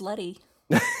more slutty.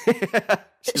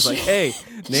 She's like, hey,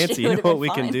 Nancy, you know what we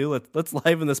can do? Let's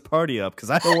liven this party up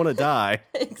because I don't want to die.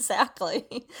 Exactly.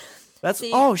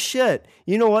 Oh shit.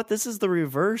 You know what? This is the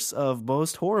reverse of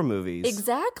most horror movies.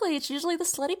 Exactly. It's usually the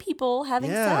slutty people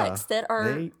having sex that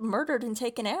are murdered and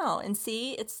taken out. And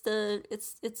see, it's the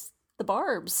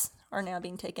Barbs are now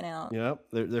being taken out. Yep.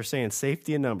 They're saying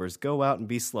safety in numbers. Go out and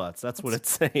be sluts. That's what it's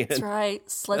saying. That's right.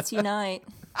 Sluts unite.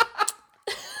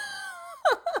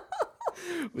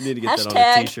 We need to get Hashtag.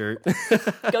 that on a t-shirt.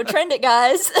 Go trend it,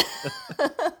 guys.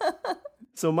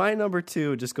 So my number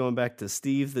 2, just going back to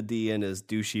Steve the D and his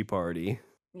douchey party.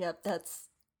 Yep, that's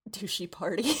douchey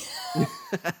party.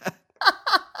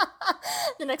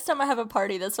 The next time I have a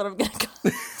party, that's what I'm going to call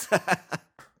it.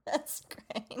 That's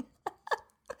great.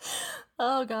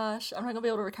 Oh, gosh. I'm not going to be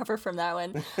able to recover from that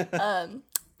one.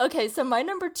 Okay, so my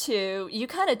number 2, you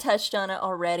kind of touched on it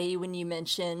already when you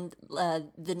mentioned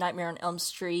the Nightmare on Elm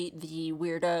Street, the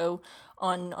weirdo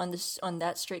on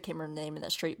that street. Can't remember the name of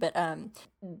that street, but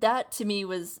that to me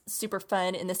was super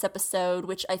fun in this episode,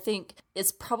 which I think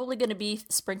is probably going to be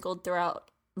sprinkled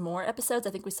throughout more episodes. I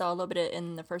think we saw a little bit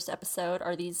in the first episode,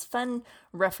 are these fun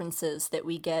references that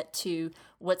we get to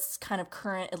what's kind of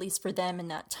current, at least for them in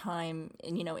that time,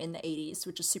 in the 80s,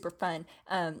 which is super fun.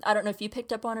 I don't know if you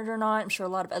picked up on it or not. I'm sure a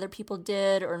lot of other people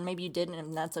did, or maybe you didn't,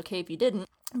 and that's okay if you didn't.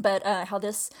 But how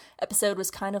this episode was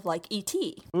kind of like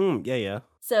E.T. Yeah.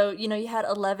 So, you had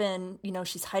 11,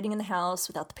 she's hiding in the house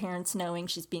without the parents knowing.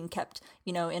 She's being kept,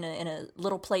 in a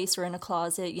little place or in a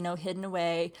closet, hidden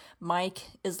away. Mike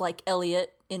is like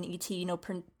Elliot in E.T.,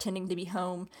 pretending to be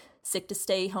home, sick to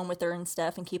stay home with her and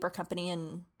stuff and keep her company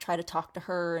and try to talk to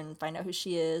her and find out who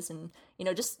she is. And,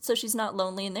 just so she's not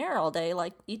lonely in there all day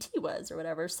like E.T. was or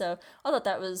whatever. So I thought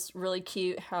that was really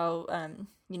cute how,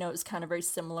 it was kind of very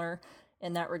similar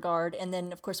in that regard. And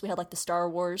then, of course, we had like the Star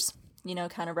Wars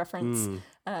kind of reference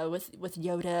with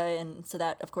Yoda, and so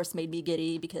that of course made me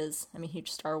giddy because I'm a huge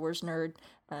Star Wars nerd,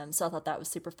 so I thought that was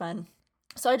super fun.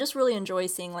 So I just really enjoy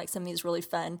seeing like some of these really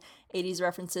fun 80s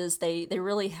references. They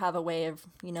really have a way of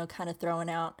kind of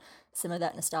throwing out some of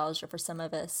that nostalgia for some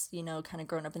of us, kind of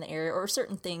growing up in the area, or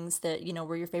certain things that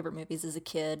were your favorite movies as a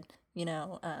kid.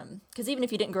 Because even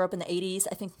if you didn't grow up in the 80s,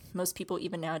 I think most people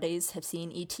even nowadays have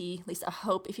seen E.T. At least I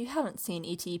hope. If you haven't seen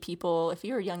E.T., people, if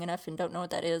you're young enough and don't know what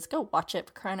that is, go watch it,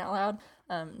 for crying out loud.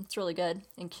 It's really good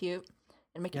and cute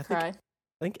and make you cry. I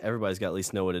think everybody's got to at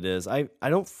least know what it is. I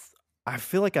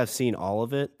feel like I've seen all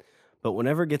of it, but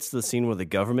whenever it gets to the scene where the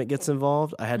government gets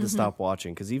involved, I had to stop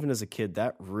watching because even as a kid,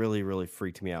 that really, really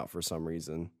freaked me out for some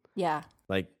reason. Yeah.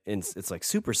 Like, it's like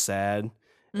super sad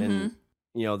and...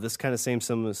 this kind of same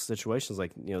some situations,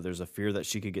 like, there's a fear that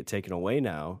she could get taken away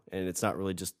now, and it's not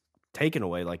really just taken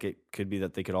away. Like, it could be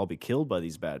that they could all be killed by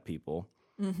these bad people.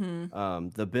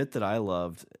 The bit that I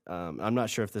loved, I'm not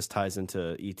sure if this ties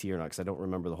into E.T. or not, because I don't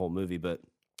remember the whole movie, but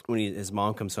when his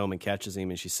mom comes home and catches him,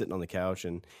 and she's sitting on the couch,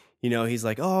 and, he's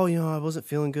like, oh, I wasn't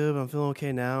feeling good, but I'm feeling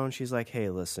okay now. And she's like, hey,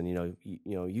 listen,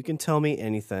 you can tell me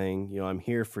anything. I'm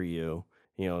here for you.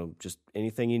 Just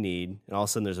anything you need. And all of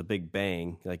a sudden there's a big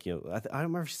bang. Like, I don't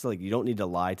remember if she's like, you don't need to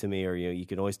lie to me, or, you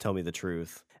can always tell me the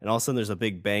truth. And all of a sudden there's a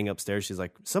big bang upstairs. She's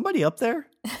like, somebody up there?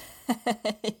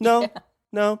 No,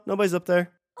 nobody's up there.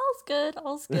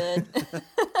 All's good.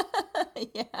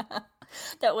 Yeah.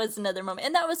 That was another moment.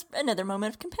 And that was another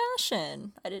moment of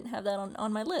compassion. I didn't have that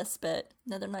on my list, but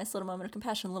another nice little moment of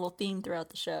compassion, little theme throughout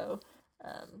the show.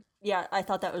 Yeah, I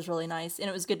thought that was really nice. And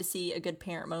it was good to see a good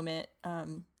parent moment,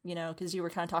 because you were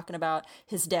kind of talking about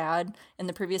his dad in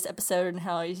the previous episode and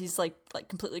how he's like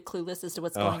completely clueless as to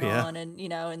what's going on. And,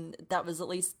 and that was at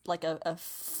least like a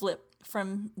flip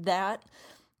from that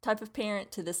type of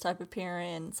parent to this type of parent.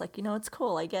 And it's like, it's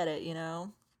cool. I get it.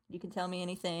 You can tell me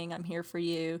anything. I'm here for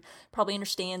you. Probably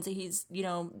understands that he's,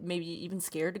 maybe even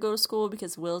scared to go to school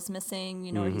because Will's missing,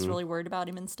 he's really worried about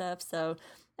him and stuff. So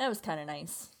that was kind of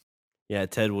nice. Yeah,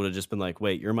 Ted would have just been like,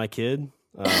 wait, you're my kid?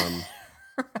 Right.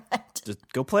 Just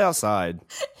go play outside.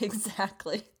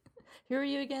 Exactly. Who are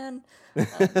you again?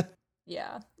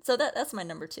 Yeah. So that's my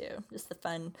number 2. Just the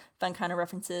fun kind of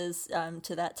references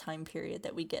to that time period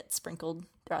that we get sprinkled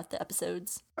throughout the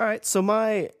episodes. All right. So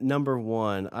my number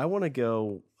 1, I want to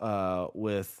go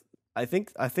with I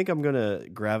think I'm gonna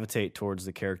gravitate towards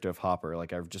the character of Hopper.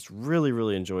 Like, I just really,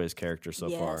 really enjoy his character so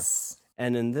far. Yes.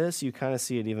 And in this, you kind of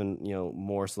see it even,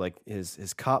 more. So, like,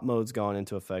 his cop mode's gone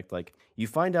into effect. Like, you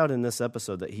find out in this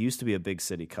episode that he used to be a big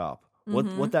city cop.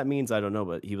 What that means, I don't know,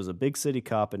 but he was a big city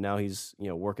cop, and now he's,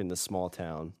 working this small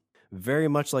town. Very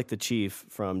much like the chief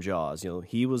from Jaws.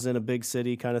 He was in a big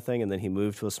city kind of thing, and then he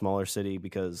moved to a smaller city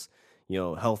because,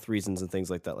 health reasons and things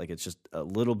like that. Like, it's just a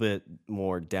little bit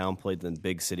more downplayed than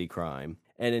big city crime.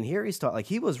 And in here, he's taught, like,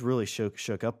 he was really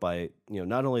shook up by,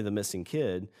 not only the missing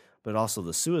kid, but also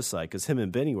the suicide, because him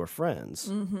and Benny were friends.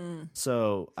 Mm-hmm.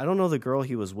 So I don't know the girl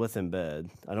he was with in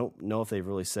bed. I don't know if they've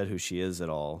really said who she is at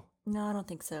all. No, I don't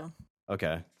think so.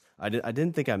 Okay. I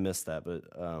didn't think I missed that,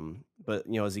 but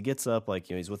as he gets up, like,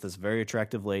 he's with this very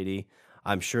attractive lady.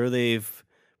 I'm sure they've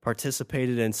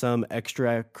participated in some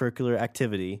extracurricular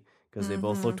activity because they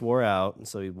both looked wore out. And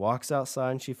so he walks outside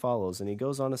and she follows, and he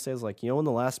goes on to say, like, in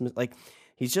the last, like,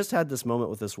 he's just had this moment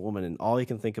with this woman, and all he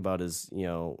can think about is,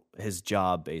 his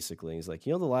job, basically. He's like,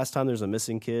 the last time there's a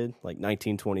missing kid, like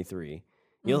 1923.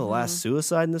 The last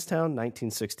suicide in this town,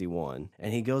 1961.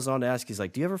 And he goes on to ask, he's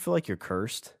like, do you ever feel like you're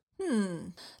cursed?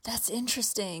 That's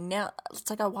interesting. Now, it's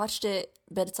like I watched it,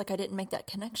 but it's like I didn't make that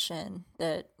connection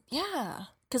that, yeah.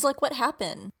 Because, like, what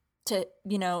happened to,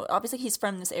 obviously he's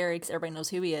from this area because everybody knows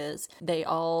who he is.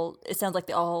 It sounds like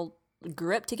they all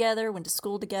grew up together, went to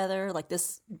school together, like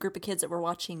this group of kids that we're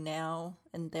watching now,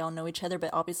 and they all know each other, but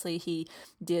obviously he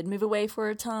did move away for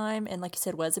a time, and like you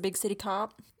said, was a big city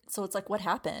cop. So it's like, what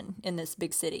happened in this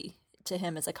big city to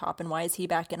him as a cop, and why is he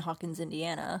back in Hawkins,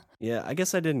 Indiana? Yeah, I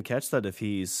guess I didn't catch that if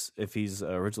he's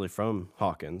originally from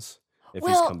Hawkins, if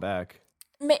he's come back.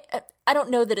 I don't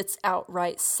know that it's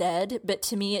outright said, but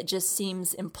to me it just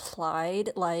seems implied,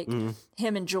 like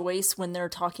him and Joyce when they're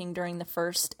talking during the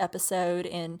first episode,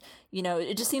 and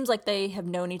it just seems like they have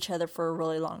known each other for a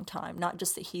really long time, not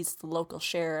just that he's the local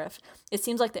sheriff. It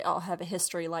seems like they all have a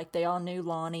history, like they all knew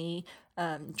Lonnie,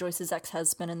 Joyce's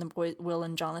ex-husband, and the boy Will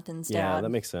and Jonathan's dad. Yeah, that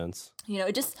makes sense.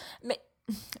 It just...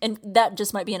 And that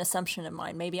just might be an assumption of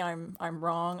mine. Maybe I'm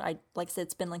wrong. Like I said,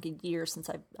 it's been like a year since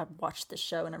I've watched this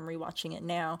show, and I'm rewatching it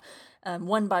now,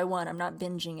 one by one. I'm not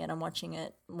binging it. I'm watching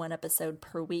it one episode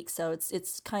per week, so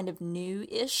it's kind of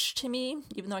new-ish to me.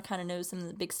 Even though I kind of know some of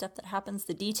the big stuff that happens,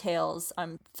 the details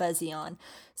I'm fuzzy on.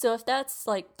 So if that's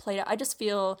like played out, I just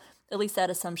feel at least that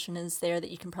assumption is there,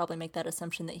 that you can probably make that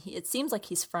assumption that it seems like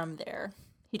he's from there.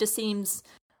 He just seems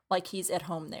like he's at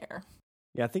home there.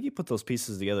 Yeah, I think you put those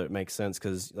pieces together, it makes sense,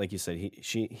 because, like you said,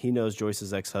 he knows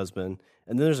Joyce's ex-husband,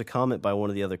 and then there's a comment by one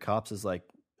of the other cops is like,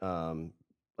 what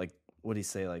did he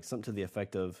say, like something to the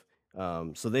effect of,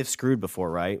 so they've screwed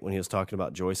before, right? When he was talking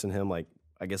about Joyce and him, like,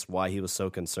 I guess why he was so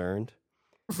concerned,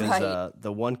 because right.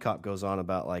 The one cop goes on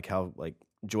about like how like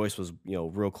Joyce was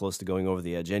real close to going over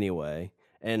the edge anyway,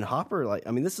 and Hopper, like,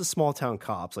 I mean, this is small town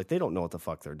cops, like they don't know what the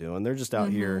fuck they're doing, they're just out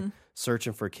here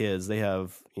searching for kids. They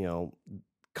have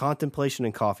contemplation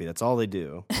and coffee. That's all they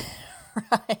do.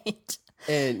 Right.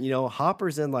 And,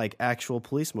 Hopper's in like actual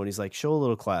police mode. He's like, show a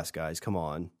little class, guys. Come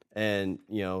on. And,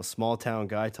 small town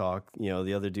guy talk,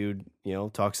 the other dude,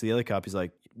 talks to the other cop. He's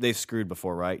like, they've screwed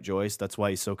before, right, Joyce? That's why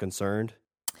he's so concerned.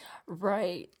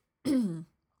 Right.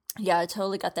 Yeah, I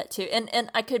totally got that too. And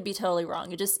I could be totally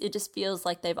wrong. It just feels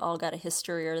like they've all got a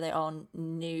history, or they all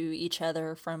knew each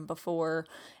other from before.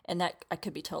 And that I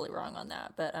could be totally wrong on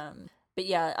that. But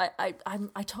yeah,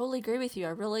 I totally agree with you.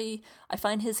 I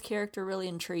find his character really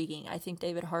intriguing. I think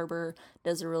David Harbour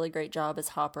does a really great job as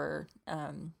Hopper,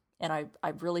 and I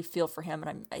really feel for him,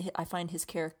 and I find his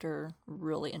character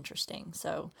really interesting.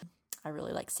 So I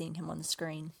really like seeing him on the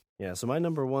screen. Yeah, so my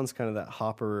number one's kind of that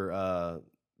Hopper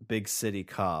big city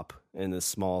cop in this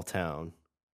small town.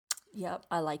 Yep,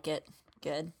 I like it.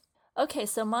 Good. Okay,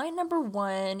 so my number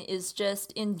one is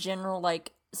just in general,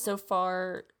 like so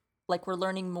far, like we're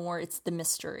learning more, it's the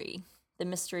mystery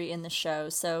in the show.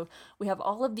 So we have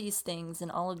all of these things and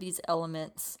all of these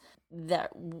elements that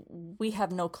we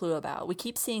have no clue about. We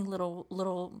keep seeing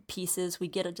little pieces. We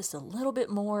get just a little bit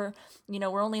more.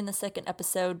 We're only in the second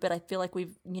episode, but I feel like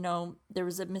we've, there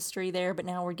was a mystery there, but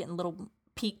now we're getting little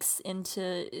peeks into,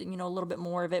 a little bit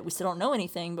more of it. We still don't know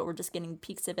anything, but we're just getting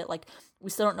peeks of it. Like, we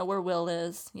still don't know where Will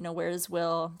is. Where is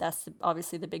Will? That's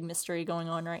obviously the big mystery going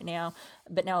on right now.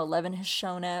 But now 11 has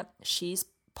shown up. She's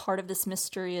part of this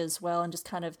mystery as well, and just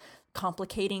kind of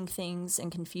complicating things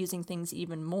and confusing things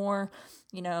even more.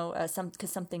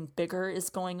 Because something bigger is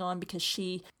going on, because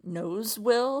she knows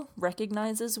Will,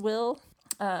 recognizes Will.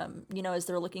 as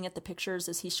they're looking at the pictures,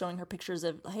 as he's showing her pictures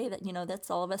of, hey, that,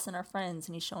 that's all of us and our friends,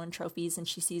 and he's showing trophies, and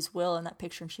she sees Will in that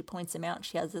picture, and she points him out, and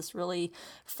she has this really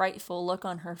frightful look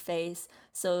on her face.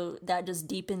 So that just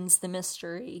deepens the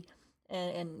mystery,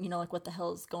 and like, what the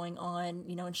hell is going on,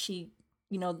 and she,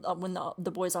 when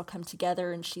the boys all come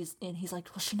together, and he's like,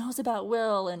 well, she knows about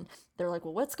Will, and they're like,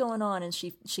 well, what's going on? And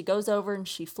she goes over and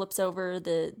she flips over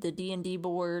the D&D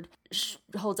board, she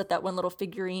holds up that one little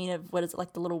figurine of, what is it,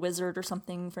 like the little wizard or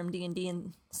something from D&D,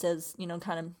 and says,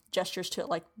 kind of gestures to it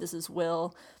like, this is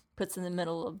Will, puts in the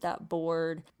middle of that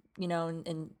board,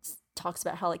 and talks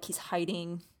about how, like, he's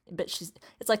hiding, but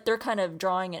it's like they're kind of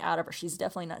drawing it out of her. She's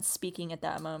definitely not speaking at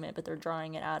that moment, but they're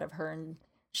drawing it out of her, and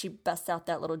she busts out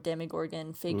that little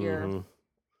Demogorgon figure,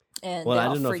 and well, they I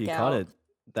all don't know if freak you out. caught it.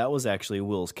 That was actually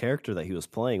Will's character that he was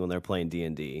playing when they were playing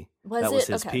D&D. Was that was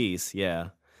it? his Okay. piece, yeah.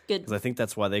 Good. Because I think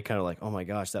that's why they kind of like, oh my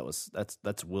gosh,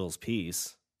 that's Will's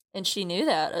piece. And she knew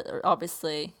that,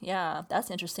 obviously. Yeah,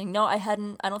 that's interesting. No, I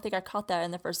don't think I caught that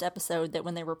in the first episode, that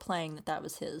when they were playing, that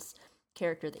was his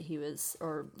character that he was,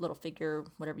 or little figure,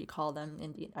 whatever you call them.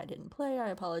 Indeed, I didn't play, I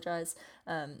apologize.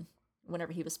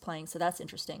 Whenever he was playing, so that's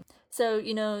interesting. So,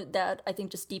 that I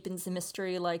think just deepens the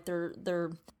mystery. Like,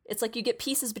 they're it's like you get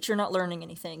pieces, but you're not learning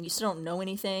anything. You still don't know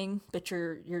anything, but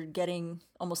you're getting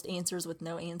almost answers with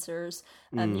no answers.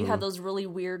 You have those really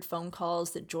weird phone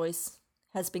calls that Joyce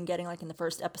has been getting, like in the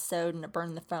first episode, and it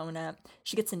burned the phone up.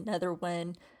 She gets another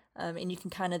one, and you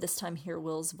can kind of this time hear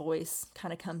Will's voice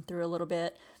kind of come through a little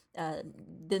bit.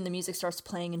 Then the music starts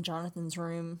playing in Jonathan's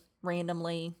room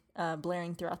randomly,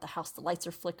 blaring throughout the house. The lights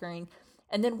are flickering.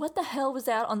 And then what the hell was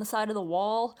that on the side of the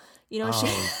wall?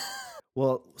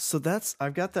 Well, so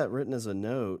I've got that written as a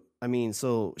note. I mean,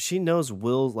 so she knows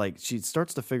Will, like, she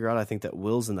starts to figure out, I think, that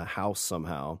Will's in the house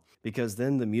somehow, because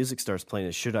then the music starts playing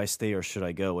as Should I Stay or Should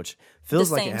I Go, which feels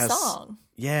the like same it has song.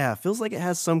 Yeah, feels like it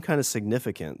has some kind of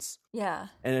significance. Yeah.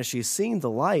 And as she's seeing the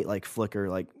light like flicker,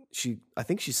 like I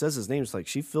think she says his name, it's like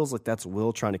she feels like that's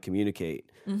Will trying to communicate.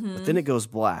 But then it goes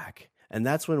black. And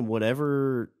that's when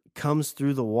whatever comes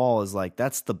through the wall is like,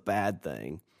 that's the bad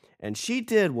thing. And she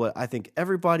did what I think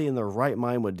everybody in their right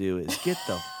mind would do, is get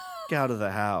the f- out of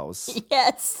the house.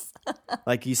 Yes.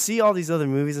 Like, you see all these other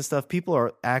movies and stuff, people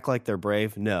act like they're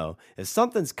brave. No. If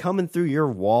something's coming through your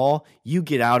wall, you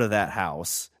get out of that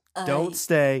house. Don't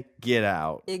stay, get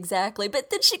out. Exactly. But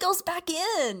then she goes back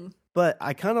in. But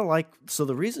I kind of like, so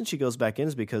the reason she goes back in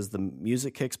is because the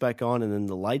music kicks back on, and then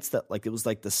the lights that, like, it was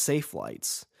like the safe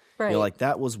lights. Right. Like,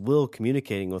 that was Will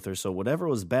communicating with her. So whatever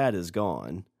was bad is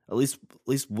gone. At least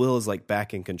Will is like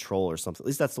back in control or something. At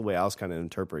least that's the way I was kind of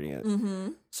interpreting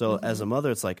it. So as a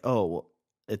mother, it's like, oh, well,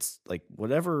 it's like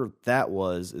whatever that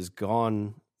was is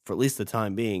gone for at least the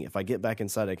time being. If I get back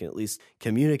inside, I can at least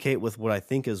communicate with what I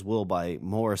think is Will by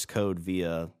Morse code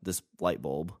via this light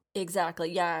bulb.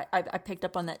 Exactly. Yeah, I picked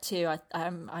up on that too.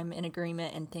 I'm in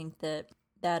agreement and think that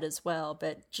as well.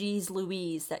 But geez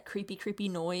Louise, that creepy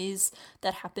noise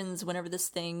that happens whenever this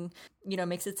thing,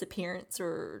 makes its appearance,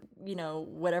 or,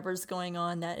 whatever's going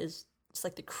on, that is just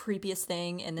like the creepiest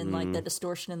thing. And then like the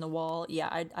distortion in the wall. Yeah,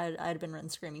 I'd been running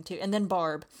screaming too. And then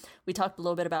Barb, we talked a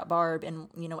little bit about Barb and,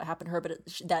 what happened to her, but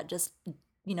that just,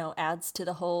 adds to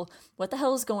the whole, what the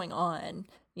hell is going on?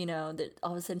 That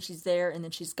all of a sudden she's there and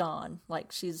then she's gone.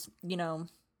 Like, she's,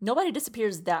 nobody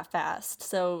disappears that fast.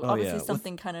 So obviously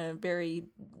something kind of very,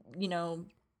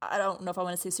 I don't know if I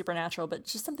want to say supernatural, but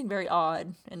just something very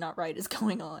odd and not right is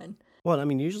going on. Well, I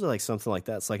mean, usually like something like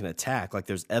that, it's like an attack. Like,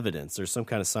 there's evidence, there's some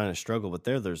kind of sign of struggle, but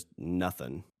there's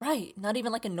nothing. Right. Not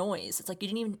even like a noise. It's like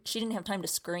she didn't have time to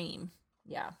scream.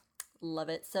 Yeah. Love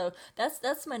it. So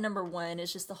that's my number one.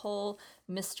 It's just the whole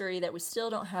mystery that we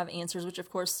still don't have answers, which of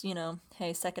course,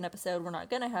 hey, second episode, we're not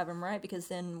going to have them, right? Because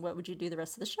then what would you do the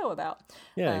rest of the show about?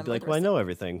 Yeah, you'd be like, well, I know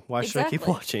everything. Why should I keep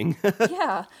watching?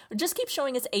 Yeah. Just keep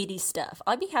showing us 80s stuff.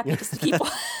 I'd be happy just to keep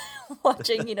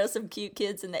watching, some cute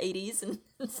kids in the 80s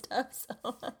and stuff.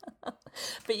 So,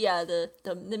 but yeah,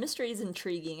 the mystery is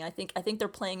intriguing. I think they're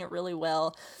playing it really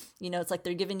well. It's like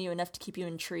they're giving you enough to keep you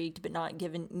intrigued, but not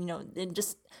giving, and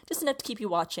just enough to keep you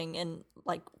watching and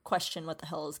like question what the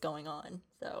hell is going on.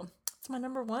 So it's my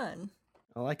number one.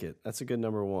 I like it. That's a good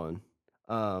number one.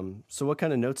 So what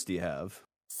kind of notes do you have?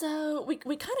 So we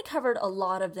kind of covered a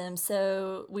lot of them.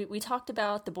 So we talked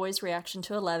about the boys' reaction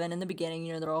to 11 in the beginning.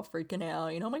 They're all freaking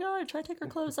out. Oh my God, try to take her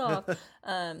clothes off.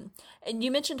 And you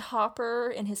mentioned Hopper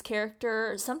and his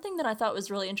character. Something that I thought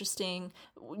was really interesting,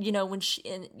 when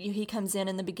he comes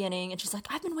in the beginning and she's like,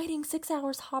 I've been waiting 6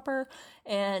 hours, Hopper.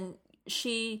 And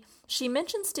she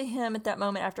mentions to him at that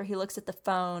moment after he looks at the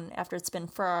phone, after it's been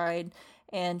fried,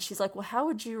 and she's like, well, how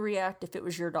would you react if it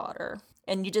was your daughter?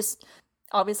 And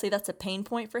obviously that's a pain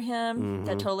point for him.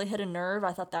 That totally hit a nerve.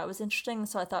 I thought that was interesting.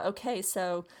 So I thought, okay,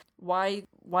 so why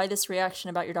this reaction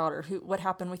about your daughter? What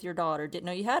happened with your daughter? Didn't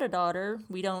know you had a daughter.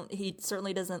 He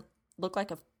certainly doesn't look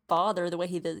like a father the way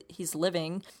he's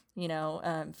living,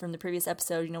 from the previous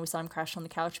episode. We saw him crash on the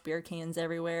couch, beer cans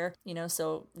everywhere,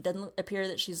 so it doesn't appear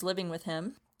that she's living with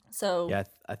him. So yeah,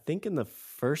 I think in the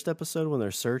first episode when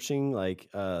they're searching, like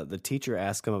the teacher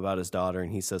asks him about his daughter,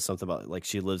 and he says something about like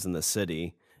she lives in the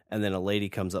city, and then a lady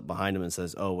comes up behind him and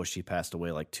says, "Oh, well, she passed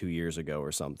away like 2 years ago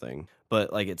or something."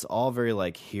 But like it's all very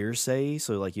like hearsay,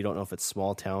 so like you don't know if it's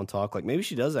small town talk. Like maybe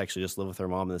she does actually just live with her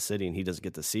mom in the city, and he doesn't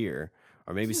get to see her,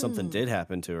 or maybe something did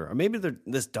happen to her, or maybe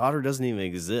this daughter doesn't even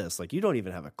exist. Like you don't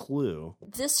even have a clue.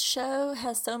 This show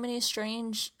has so many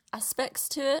strange aspects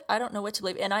to it. I don't know what to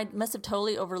believe, and I must have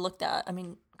totally overlooked that. I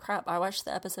mean, crap, I watched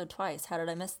the episode twice. How did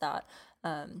I miss that?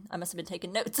 I must have been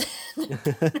taking notes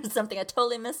or something. I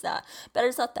totally missed that. But I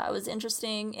just thought that was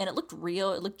interesting, and it looked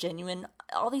real. It looked genuine.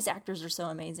 All these actors are so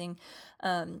amazing.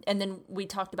 And then we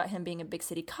talked about him being a big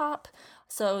city cop,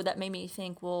 so that made me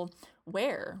think, well,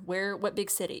 what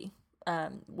big city?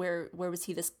 Where was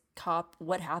he this cop?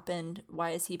 What happened?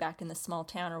 Why is he back in this small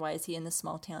town, or why is he in this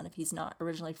small town if he's not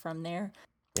originally from there?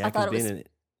 Yeah, I thought it was in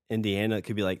Indiana. It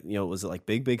could be like, was it like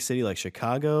big city like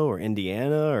Chicago or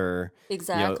Indiana or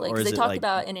exactly? Because they talked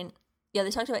about they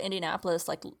talked about Indianapolis.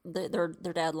 Like their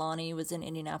dad Lonnie was in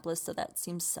Indianapolis, so that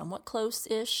seems somewhat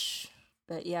close-ish.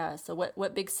 But yeah, so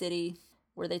what big city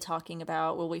were they talking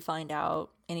about? Will we find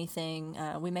out anything?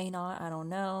 We may not. I don't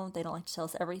know. They don't like to tell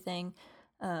us everything.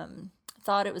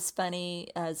 Thought it was funny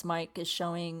as Mike is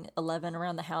showing 11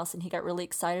 around the house, and he got really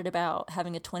excited about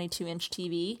having a 22-inch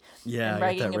TV. Yeah, and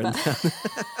bragging about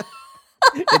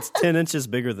it's 10 inches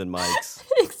bigger than Mike's.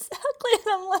 Exactly,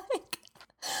 and I'm like,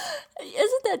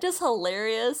 isn't that just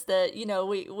hilarious that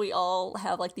we all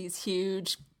have like these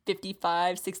huge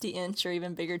 55, 60-inch or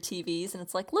even bigger TVs, and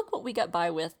it's like, look what we got by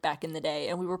with back in the day,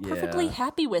 and we were perfectly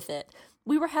happy with it.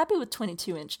 We were happy with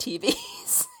 22-inch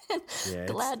TVs.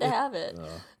 Glad to have it.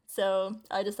 So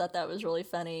I just thought that was really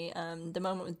funny. The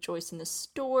moment with Joyce in the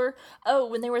store. Oh,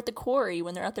 when they were at the quarry,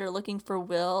 when they're out there looking for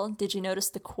Will, did you notice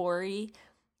the quarry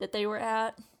that they were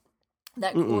at?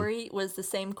 That quarry was the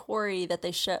same quarry that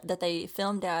they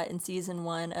filmed at in season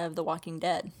 1 of The Walking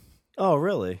Dead. Oh,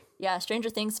 really? Yeah, Stranger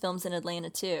Things films in Atlanta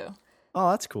too. Oh,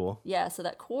 that's cool. Yeah, so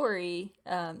that quarry,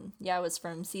 was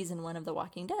from season 1 of The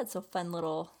Walking Dead. So fun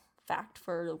little fact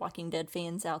for the Walking Dead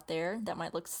fans out there. That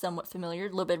might look somewhat familiar, a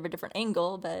little bit of a different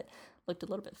angle, but looked a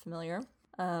little bit familiar.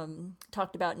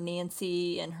 Talked about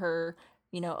Nancy and her,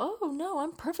 oh no,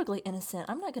 I'm perfectly innocent.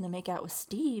 I'm not going to make out with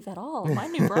Steve at all. My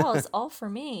new bra is all for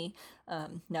me.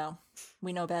 No,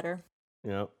 we know better.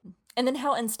 Yep. And then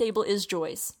how unstable is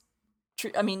Joyce?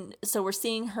 So we're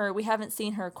seeing her, we haven't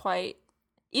seen her quite,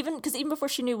 even before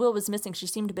she knew Will was missing, she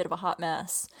seemed a bit of a hot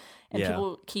mess. And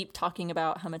people keep talking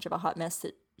about how much of a hot mess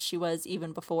that she was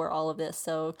even before all of this.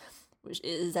 So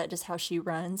is that just how she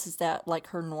runs? Is that like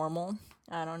her normal?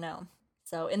 I don't know.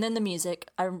 So, and then the music.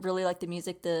 I really like the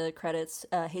music, the credits,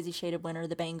 Hazy Shade of Winter,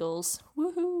 the Bangles.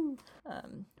 Woohoo!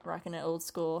 Rocking it old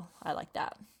school. I like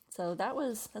that. So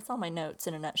that's all my notes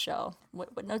in a nutshell.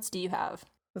 What notes do you have?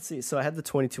 Let's see. So I had the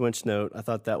 22-inch note. I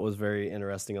thought that was very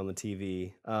interesting on the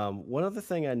TV. One other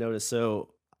thing I noticed. So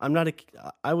I grew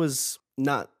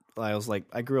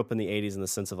up in the 80s in the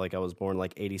sense of like I was born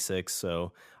like 86.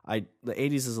 So the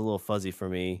 80s is a little fuzzy for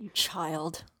me. You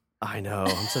child. I know.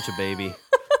 I'm such a baby.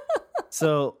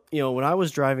 So, when I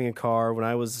was driving a car, when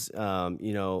I was,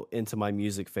 into my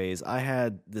music phase, I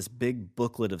had this big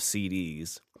booklet of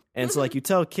CDs. And so like you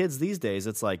tell kids these days,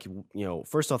 it's like,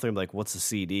 first off, they're gonna be like, what's a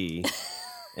CD?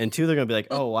 And two, they're going to be like,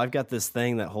 oh, I've got this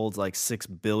thing that holds like 6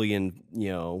 billion,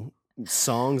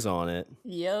 songs on it.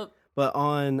 Yep. But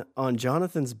on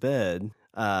Jonathan's bed,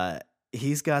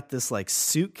 he's got this like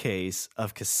suitcase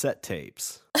of cassette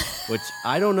tapes, which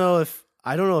I don't know if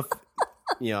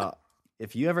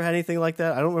if you ever had anything like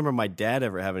that. I don't remember my dad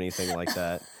ever having anything like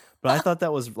that. But I thought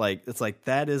that was like, it's like,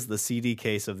 that is the CD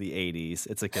case of the 80s.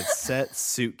 It's a cassette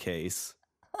suitcase.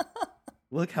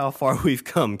 Look how far we've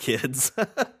come, kids.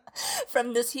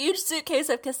 From this huge suitcase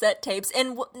of cassette tapes,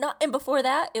 and before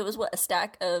that, it was a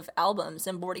stack of albums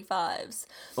and 45s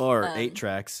or 8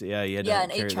 tracks. Yeah, you had to an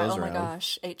carry 8 track. those Oh my around.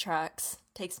 gosh, 8 tracks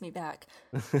takes me back.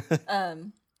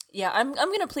 Yeah, I'm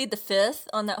gonna plead the fifth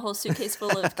on that whole suitcase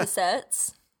full of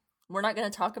cassettes. We're not gonna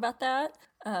talk about that.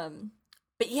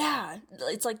 But yeah,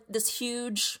 it's like this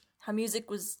huge. How music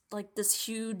was like this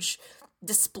huge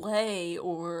display,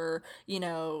 or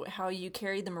how you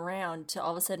carried them around, to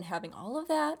all of a sudden having all of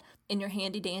that in your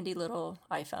handy dandy little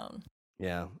iPhone.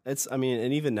 Yeah, I mean,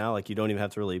 and even now, like, you don't even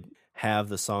have to really have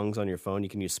the songs on your phone. You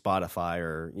can use Spotify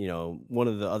or, one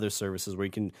of the other services where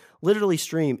you can literally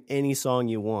stream any song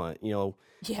you want.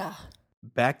 Yeah.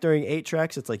 Back during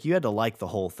 8-tracks, it's like you had to like the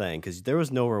whole thing because there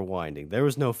was no rewinding. There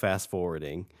was no fast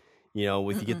forwarding.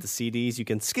 If you get the CDs, you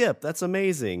can skip. That's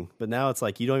amazing. But now it's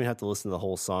like you don't even have to listen to the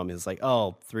whole song. It's like,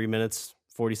 3 minutes,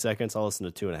 40 seconds. I'll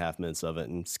listen to 2.5 minutes of it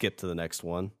and skip to the next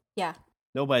one. Yeah.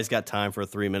 Nobody's got time for a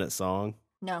 3-minute song.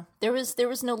 No, there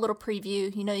was no little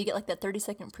preview. You get like that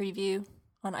 30-second preview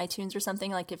on iTunes or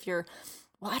something. Like if you're,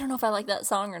 I don't know if I like that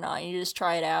song or not. You just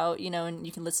try it out, and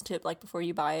you can listen to it like before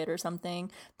you buy it or something.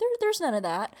 There's none of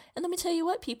that. And let me tell you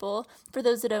what, people, for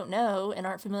those that don't know and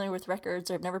aren't familiar with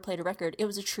records or have never played a record, it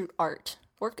was a true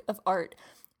work of art.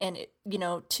 And it,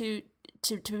 to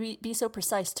be so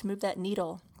precise, to move that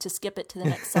needle, to skip it to the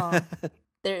next song,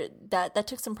 that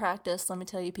took some practice. Let me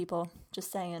tell you, people.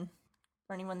 Just saying,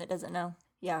 for anyone that doesn't know.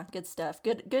 Yeah, good stuff.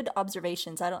 Good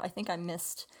observations. I think I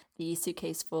missed the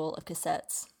suitcase full of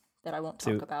cassettes that I won't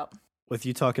talk about. With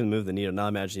you talking move the needle, now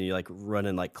imagine you like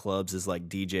running like clubs as like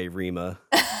DJ Rima.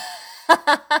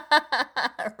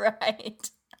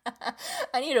 Right.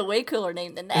 I need a way cooler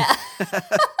name than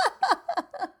that.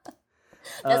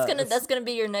 That's gonna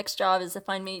be your next job, is to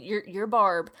find me your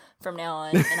Barb from now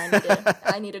on, and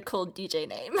I need a cool DJ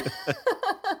name.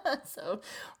 So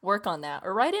work on that,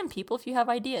 or write in, people, if you have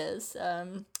ideas.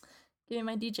 Give me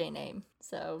my DJ name.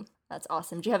 So that's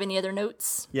awesome. Do you have any other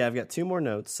notes? Yeah, I've got 2 more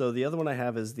notes. So the other one I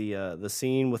have is the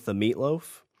scene with the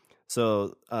meatloaf.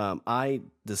 So I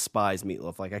despise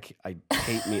meatloaf. Like I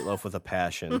hate meatloaf with a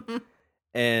passion.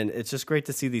 And it's just great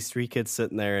to see these 3 kids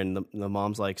sitting there, and the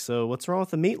mom's like, "So what's wrong with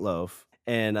the meatloaf?"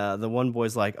 And the one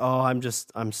boy's like, "Oh,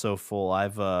 I'm so full.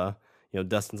 I've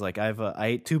Dustin's like, I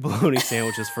ate 2 bologna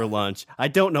sandwiches for lunch. I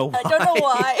don't know why." I don't know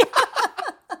why.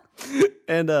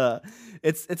 And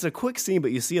it's a quick scene,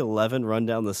 but you see 11 run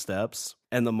down the steps,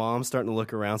 and the mom's starting to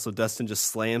look around, so Dustin just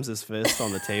slams his fist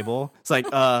on the table. It's like,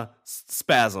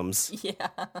 spasms. Yeah.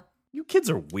 You kids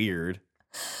are weird.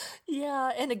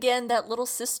 Yeah, and again, that little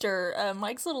sister,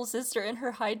 Mike's little sister in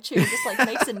her high chair just like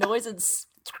makes a noise and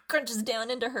crunches down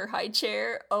into her high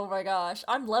chair. Oh my gosh,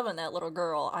 I'm loving that little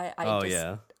girl.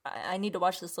 I need to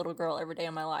watch this little girl every day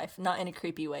of my life. Not in a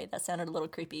creepy way. That sounded a little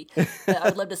creepy. But I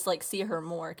would love to like see her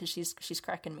more because she's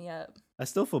cracking me up. I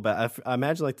still feel bad. I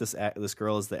imagine like this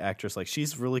girl is the actress. Like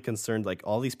she's really concerned. Like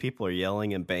all these people are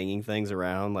yelling and banging things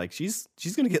around. Like she's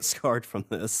gonna get scarred from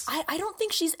this. I don't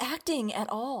think she's acting at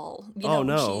all.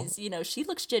 No. She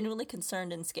looks genuinely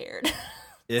concerned and scared.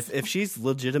 If she's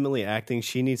legitimately acting,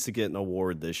 she needs to get an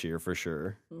award this year for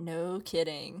sure. No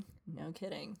kidding.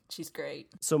 She's great.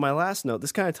 So my last note,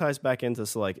 this kind of ties back into,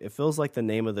 so like it feels like the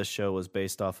name of this show was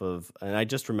based off of, and I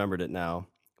just remembered it now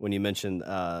when you mentioned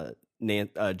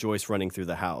Joyce running through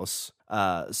the house.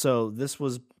 So this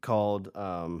was called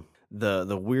the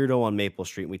Weirdo on Maple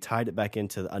Street. We tied it back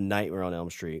into A Nightmare on Elm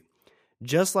Street.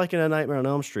 Just like in A Nightmare on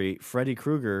Elm Street, Freddy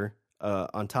Krueger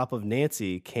on top of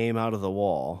Nancy came out of the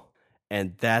wall.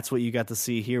 And that's what you got to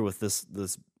see here with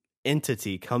this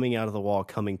entity coming out of the wall,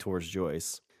 coming towards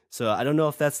Joyce. So I don't know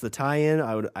if that's the tie-in.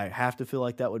 I have to feel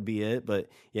like that would be it. But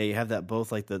yeah, you have that both,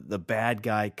 like the bad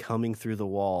guy coming through the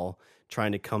wall,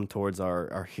 trying to come towards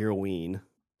our heroine.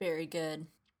 Very good.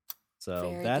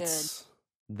 So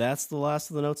that's the last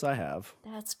of the notes I have.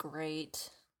 That's great.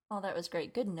 Oh, that was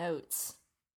great. Good notes.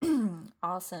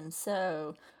 Awesome.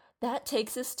 So that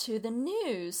takes us to the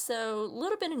news. So a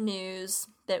little bit of news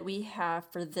that we have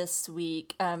for this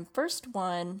week. First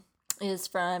one is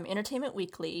from Entertainment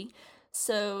Weekly.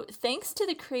 So thanks to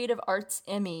the Creative Arts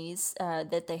Emmys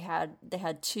that they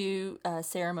had 2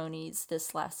 ceremonies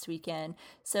this last weekend.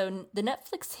 So the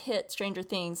Netflix hit Stranger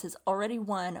Things has already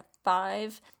won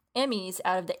 5 Emmys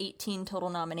out of the 18 total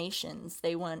nominations.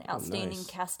 They won Outstanding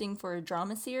Casting for a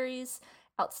Drama Series,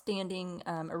 Outstanding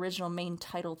Original Main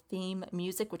Title Theme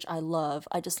Music, which I love.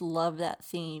 I just love that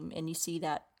theme, and you see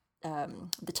that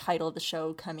the title of the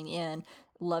show coming in.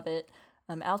 Love it.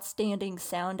 Outstanding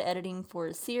Sound Editing for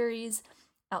a Series,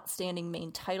 Outstanding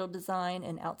Main Title Design,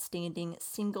 and Outstanding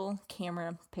Single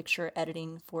Camera Picture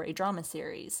Editing for a Drama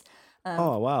Series.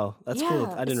 Oh, wow. That's cool.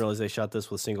 I didn't realize they shot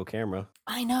this with single camera.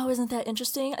 I know. Isn't that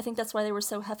interesting? I think that's why they were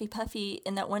so huffy-puffy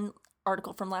in that one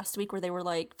article from last week where they were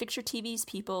like, fix your TVs,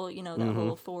 people, that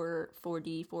whole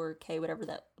 4D, 4K, whatever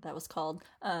that was called.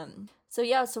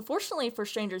 So fortunately for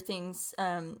Stranger Things,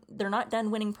 they're not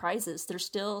done winning prizes. They're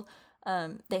still...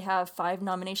 they have 5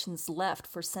 nominations left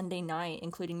for Sunday night,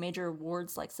 including major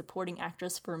awards like Supporting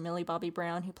Actress for Millie Bobby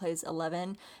Brown, who plays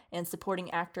Eleven, and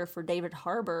Supporting Actor for David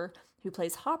Harbour, who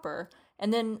plays Hopper.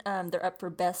 And then they're up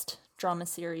for Best Drama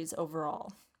Series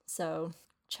overall. So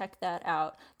check that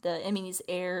out. The Emmys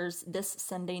airs this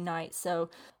Sunday night, so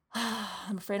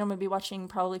I'm afraid I'm going to be watching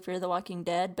probably Fear the Walking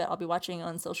Dead, but I'll be watching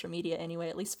on social media anyway,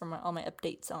 at least for all my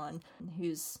updates on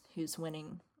who's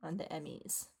winning on the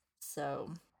Emmys.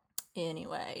 So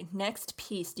anyway, next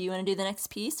piece. Do you want to do the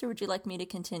next piece, or would you like me to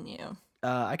continue?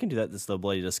 I can do that. This is the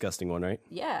Bloody Disgusting one, right?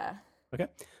 Yeah. Okay.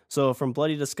 So from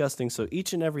Bloody Disgusting, so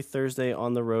each and every Thursday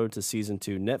on the road to season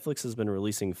 2, Netflix has been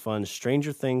releasing fun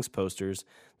Stranger Things posters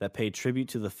that pay tribute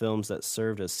to the films that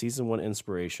served as season 1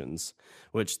 inspirations,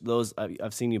 which those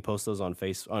I've seen you post those on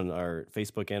our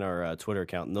Facebook and our Twitter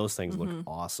account, and those things look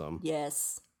awesome.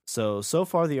 Yes. So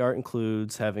far the art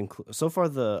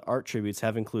tributes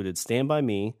have included Stand By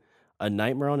Me, A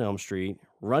Nightmare on Elm Street,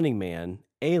 Running Man,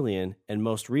 Alien, and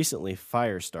most recently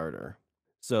Firestarter.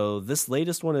 So this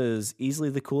latest one is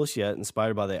easily the coolest yet,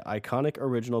 inspired by the iconic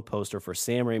original poster for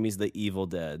Sam Raimi's The Evil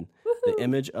Dead. Woo-hoo! The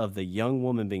image of the young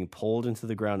woman being pulled into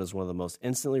the ground is one of the most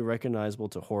instantly recognizable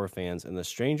to horror fans, and the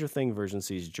Stranger Things version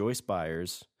sees Joyce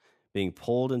Byers being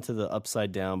pulled into the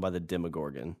Upside Down by the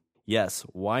Demogorgon. Yes,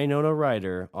 Winona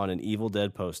Ryder on an Evil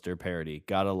Dead poster parody.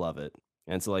 Gotta love it.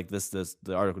 And so, like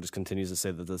the article just continues to say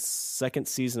that the second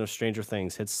season of Stranger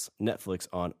Things hits Netflix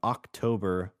on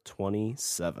October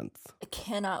 27th. I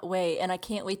cannot wait, and I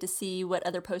can't wait to see what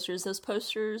other posters. Those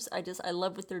posters, I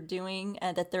love what they're doing,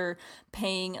 and that they're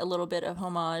paying a little bit of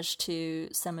homage to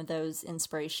some of those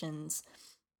inspirations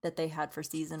that they had for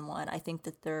season 1. I think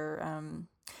that they're,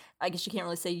 I guess you can't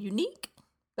really say unique,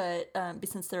 but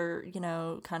since they're,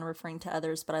 kind of referring to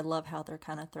others, but I love how they're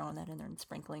kind of throwing that in there and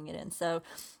sprinkling it in. So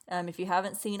if you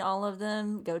haven't seen all of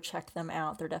them, go check them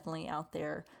out. They're definitely out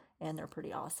there, and they're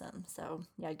pretty awesome. So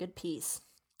yeah, good piece.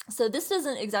 So this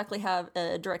doesn't exactly have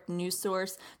a direct news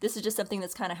source. This is just something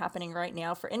that's kind of happening right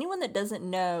now. For anyone that doesn't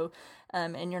know,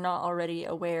 and you're not already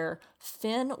aware,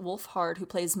 Finn Wolfhard, who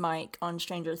plays Mike on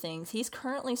Stranger Things, he's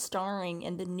currently starring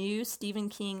in the new Stephen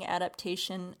King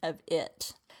adaptation of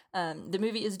It. The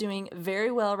movie is doing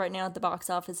very well right now at the box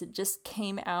office. It just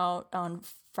came out on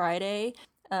Friday.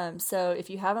 So if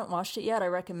you haven't watched it yet, I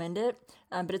recommend it.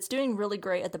 But it's doing really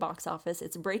great at the box office.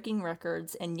 It's breaking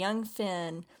records, and young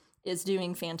Finn is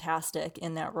doing fantastic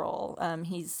in that role.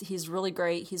 He's really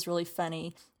great. He's really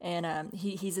funny, and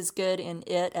he's as good in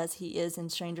It as he is in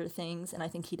Stranger Things, and I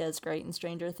think he does great in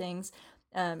Stranger Things.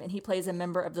 And he plays a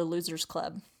member of the Losers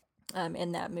Club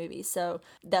in that movie. So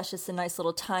that's just a nice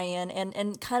little tie-in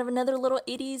and kind of another little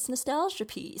 80s nostalgia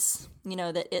piece,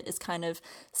 that It is kind of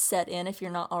set in if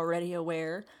you're not already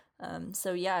aware.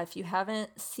 So yeah, if you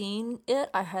haven't seen It,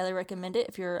 I highly recommend it.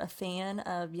 If you're a fan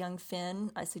of young Finn,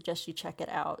 I suggest you check it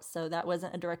out. So that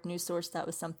wasn't a direct news source. That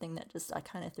was something that just I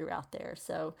kind of threw out there.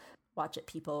 So watch it,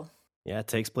 people. Yeah, it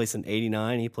takes place in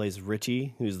 89. He plays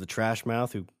Richie, who's the trash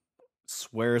mouth who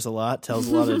swears a lot, tells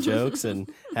a lot of jokes, and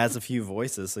has a few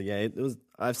voices. So yeah,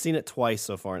 I've seen it twice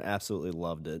so far and absolutely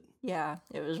loved it. Yeah,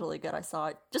 it was really good. I saw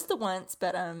it just the once,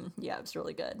 but yeah, it was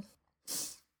really good.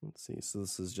 Let's see. So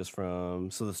this is just from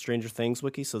the Stranger Things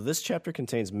wiki. So this chapter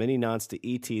contains many nods to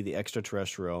E.T. the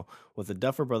extraterrestrial, with the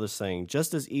Duffer Brothers saying,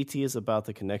 just as E.T. is about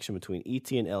the connection between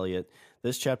E.T. and Elliot,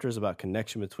 this chapter is about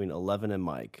connection between Eleven and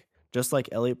Mike. Just like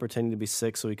Elliot pretending to be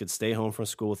sick so he could stay home from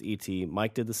school with E.T.,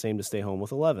 Mike did the same to stay home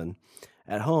with Eleven.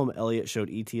 At home, Elliot showed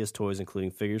E.T. his toys,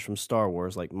 including figures from Star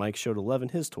Wars, like Mike showed Eleven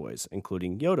his toys,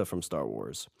 including Yoda from Star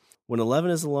Wars. When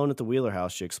Eleven is alone at the Wheeler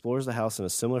house, she explores the house in a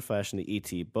similar fashion to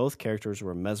E.T. Both characters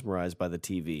were mesmerized by the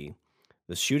TV.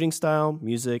 The shooting style,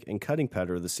 music, and cutting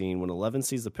pattern of the scene when Eleven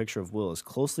sees the picture of Will is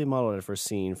closely modeled after a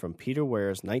scene from Peter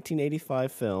Weir's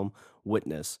 1985 film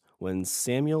Witness, when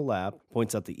Samuel Lapp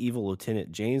points out the evil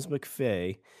Lieutenant James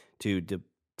McFay to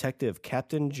Detective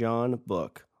Captain John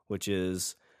Book, which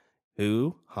is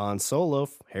who? Han Solo,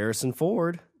 Harrison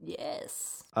Ford.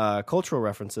 Yes. Cultural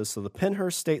references. So the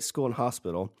Penhurst State School and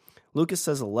Hospital. Lucas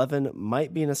says 11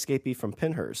 might be an escapee from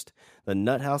Penhurst, the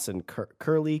nut house in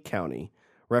Curley County,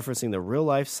 referencing the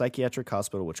real-life psychiatric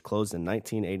hospital which closed in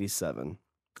 1987.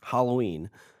 Halloween.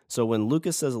 So when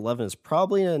Lucas says 11 is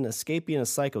probably an escapee and a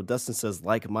psycho, Dustin says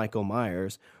like Michael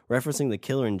Myers, referencing the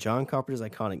killer in John Carpenter's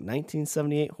iconic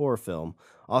 1978 horror film.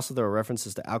 Also, there are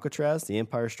references to Alcatraz, The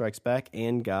Empire Strikes Back,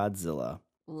 and Godzilla.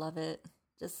 Love it.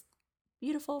 Just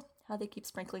beautiful how they keep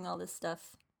sprinkling all this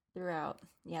stuff throughout.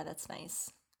 Yeah, that's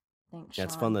nice. Thanks, Sean. Yeah,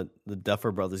 it's fun that the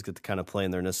Duffer Brothers get to kind of play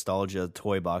in their nostalgia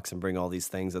toy box and bring all these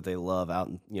things that they love out,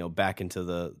 back into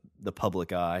the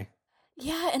public eye.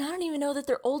 Yeah, and I don't even know that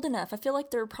they're old enough. I feel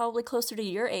like they're probably closer to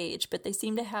your age, but they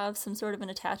seem to have some sort of an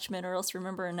attachment or else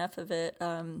remember enough of it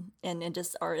and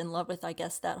just are in love with, I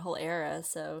guess, that whole era.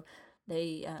 So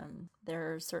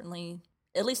they're certainly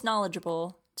at least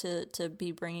knowledgeable to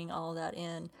be bringing all of that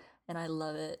in, and I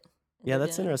love it. Yeah,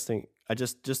 that's interesting. I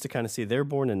just to kind of see, they were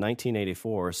born in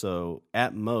 1984, so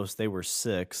at most they were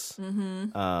 6,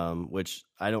 which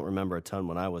I don't remember a ton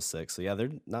when I was 6. So yeah,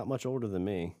 they're not much older than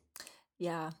me.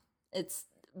 Yeah,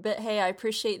 but hey, I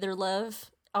appreciate their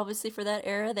love. Obviously, for that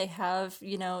era, they have,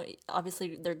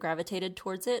 obviously they're gravitated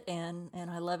towards it, and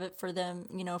I love it for them,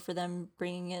 for them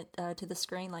bringing it to the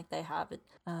screen like they have it.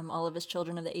 All of us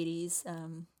children of the 80s,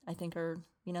 I think are,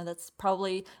 that's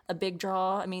probably a big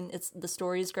draw. I mean, the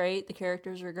story's great, the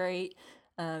characters are great,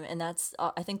 and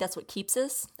I think that's what keeps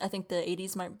us. I think the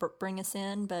 80s might bring us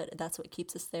in, but that's what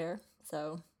keeps us there.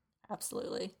 So,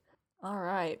 absolutely. All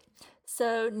right.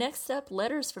 So next up,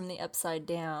 letters from the Upside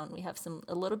Down. We have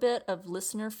a little bit of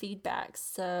listener feedback.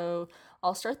 So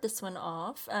I'll start this one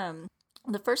off.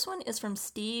 The first one is from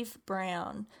Steve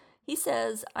Brown. He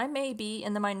says, I may be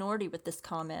in the minority with this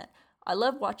comment. I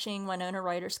love watching Winona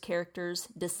Ryder's character's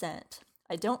descent.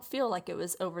 I don't feel like it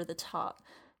was over the top.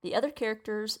 The other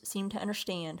characters seem to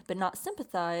understand, but not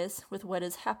sympathize with what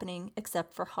is happening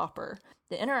except for Hopper.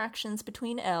 The interactions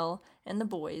between Elle and the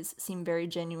boys seem very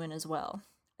genuine as well.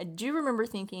 I do remember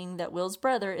thinking that Will's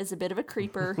brother is a bit of a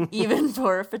creeper, even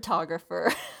for a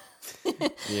photographer.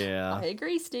 Yeah. I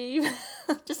agree, Steve.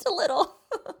 Just a little.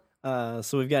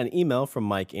 So we've got an email from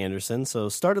Mike Anderson. So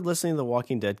started listening to the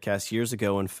Walking Dead cast years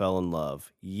ago and fell in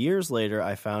love. Years later,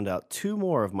 I found out 2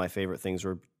 more of my favorite things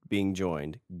were being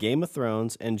joined. Game of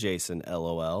Thrones and Jason,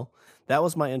 LOL. That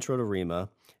was my intro to Rima.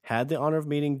 Had the honor of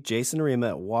meeting Jason and Rima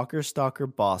at Walker Stalker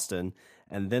Boston,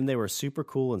 and then they were super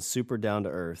cool and super down to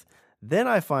earth. Then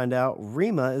I find out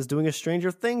Rima is doing a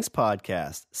Stranger Things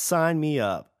podcast. Sign me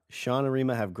up. Sean and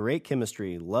Rima have great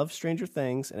chemistry, love Stranger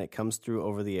Things, and it comes through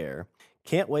over the air.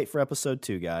 Can't wait for episode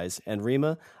 2, guys. And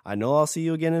Rima, I know I'll see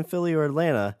you again in Philly or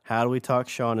Atlanta. How do we talk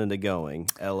Sean into going?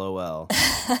 LOL.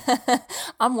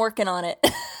 I'm working on it.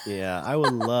 Yeah, I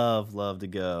would love to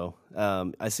go.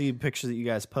 I see pictures that you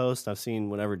guys post. I've seen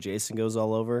whenever Jason goes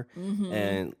all over.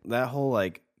 And that whole,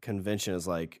 convention is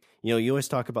you always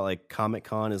talk about,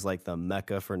 Comic-Con is, the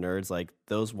mecca for nerds.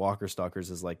 Those Walker Stalkers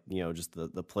is, just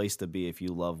the place to be if you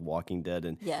love Walking Dead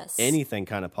and anything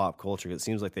kind of pop culture. It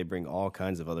seems like they bring all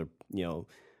kinds of other,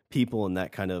 people and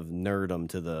that kind of nerdom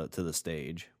to the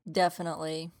stage.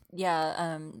 Definitely.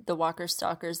 Yeah, the Walker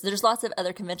Stalkers. There's lots of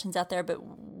other conventions out there, but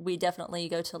we definitely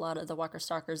go to a lot of the Walker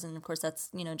Stalkers. And, of course, that's,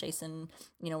 Jason,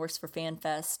 works for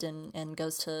FanFest and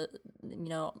goes to,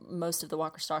 most of the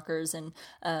Walker Stalkers. And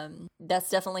that's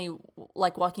definitely,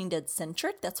 Walking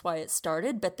Dead-centric. That's why it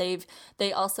started. But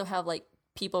they also have,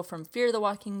 people from Fear the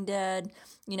Walking Dead,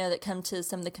 that come to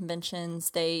some of the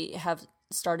conventions. They have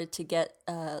started to get...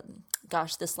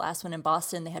 this last one in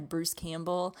Boston, they had Bruce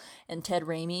Campbell and Ted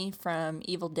Raimi from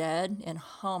Evil Dead, and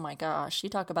oh my gosh, you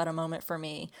talk about a moment for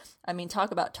me. I mean, talk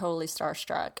about totally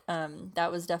starstruck.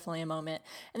 That was definitely a moment.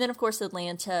 And then, of course,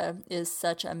 Atlanta is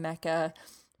such a mecca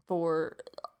for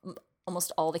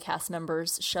almost all the cast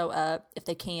members show up if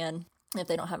they can. If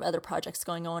they don't have other projects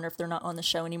going on, or if they're not on the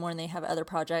show anymore and they have other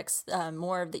projects,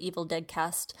 more of the Evil Dead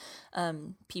cast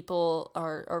people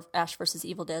or Ash vs.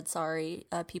 Evil Dead,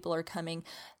 people are coming.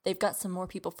 They've got some more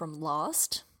people from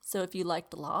Lost. So if you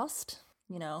liked Lost,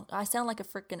 I sound like a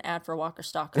freaking ad for Walker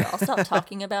Stalker. I'll stop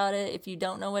talking about it. If you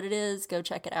don't know what it is, go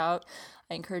check it out.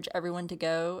 I encourage everyone to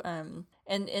go.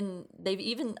 And they've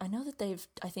even,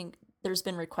 I think there's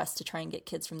been requests to try and get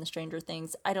kids from the Stranger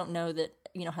Things. I don't know that,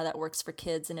 how that works for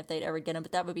kids and if they'd ever get them,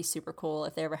 but that would be super cool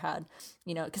if they ever had,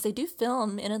 because they do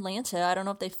film in Atlanta. I don't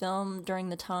know if they film during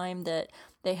the time that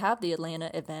they have the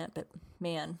Atlanta event, but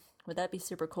man, would that be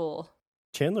super cool.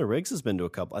 Chandler Riggs has been to a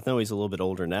couple. I know he's a little bit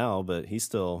older now, but he's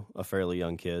still a fairly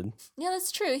young kid. Yeah,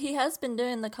 that's true. He has been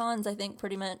doing the cons, I think,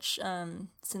 pretty much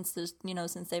since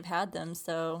they've had them.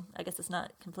 So I guess it's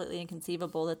not completely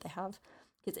inconceivable that they have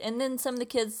kids. And then some of the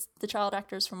kids, the child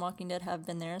actors from Walking Dead, have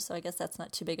been there. So I guess that's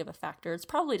not too big of a factor. It's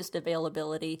probably just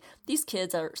availability. These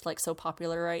kids are so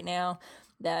popular right now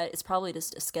that it's probably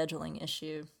just a scheduling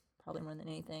issue, probably more than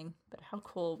anything. But how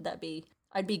cool would that be?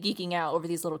 I'd be geeking out over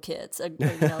these little kids, a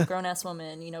grown-ass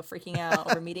woman, freaking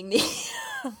out over meeting these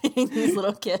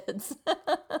little kids.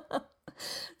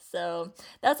 So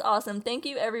that's awesome. Thank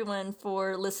you, everyone,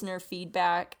 for listener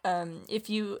feedback. If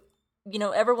you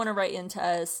ever want to write into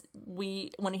us,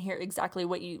 we want to hear exactly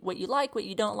what you like, what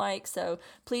you don't like. So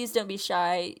please don't be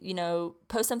shy.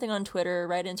 Post something on Twitter,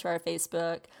 write into our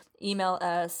Facebook, email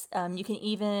us. You can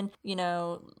even,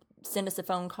 send us a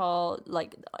phone call,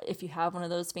 if you have one of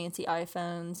those fancy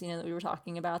iPhones, that we were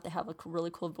talking about. They have a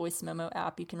really cool voice memo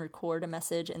app. You can record a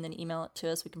message and then email it to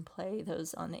us. We can play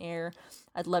those on the air.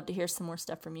 I'd love to hear some more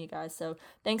stuff from you guys. So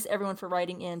thanks, everyone, for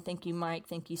writing in. Thank you, Mike.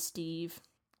 Thank you, Steve.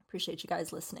 appreciate you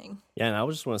guys listening. Yeah, and I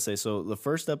just want to say, so the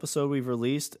first episode we've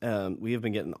released, we have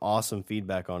been getting awesome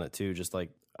feedback on it too. Just like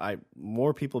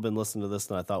more people have been listening to this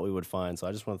than I thought we would find. So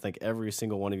I just want to thank every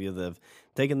single one of you that have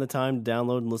taken the time to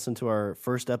download and listen to our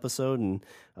first episode. And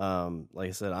like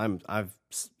I said, I've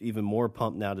even more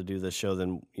pumped now to do this show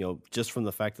than, just from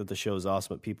the fact that the show is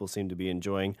awesome. But people seem to be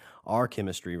enjoying our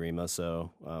chemistry, Rima.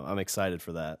 So I'm excited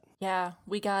for that. Yeah,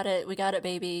 we got it. We got it,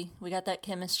 baby. We got that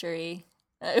chemistry.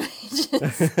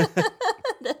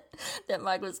 That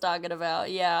Mike was talking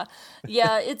about. Yeah,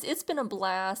 it's been a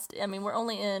blast. I mean, we're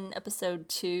only in episode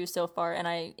 2 so far, and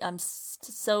I'm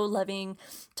so loving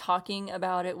talking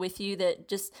about it with you, that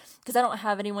just because I don't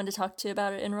have anyone to talk to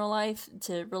about it in real life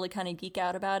to really kind of geek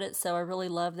out about it. So I really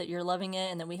love that you're loving it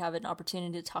and that we have an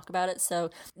opportunity to talk about it. So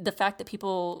the fact that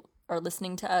people are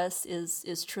listening to us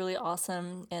is truly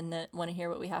awesome, and that want to hear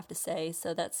what we have to say.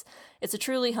 So it's a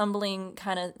truly humbling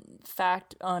kind of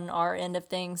fact on our end of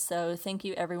things. So thank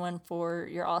you everyone for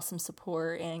your awesome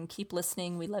support, and keep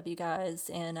listening. We love you guys,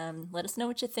 and let us know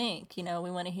what you think. We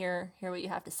want to hear what you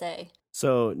have to say.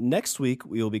 So next week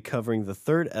we will be covering the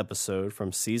 3rd episode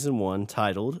from season 1,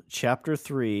 titled Chapter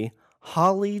 3,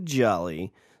 Holly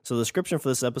Jolly. So the description for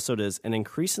this episode is: an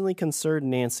increasingly concerned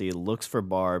Nancy looks for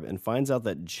Barb and finds out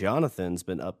what Jonathan's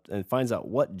been up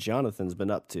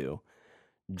to.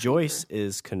 Joyce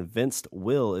is convinced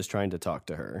Will is trying to talk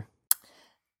to her.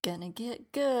 Gonna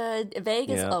get good.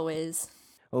 Vague as always.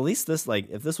 Well, at least this,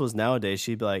 if this was nowadays,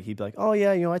 he'd be like, oh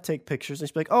yeah, I take pictures. And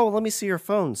she'd be like, oh, let me see your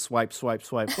phone. Swipe, swipe,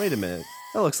 swipe. Wait a minute.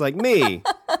 That looks like me.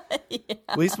 Yeah.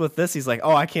 At least with this, he's like,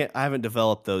 oh, I haven't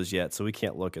developed those yet, so we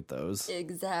can't look at those.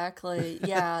 Exactly.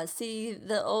 Yeah. See,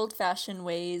 the old-fashioned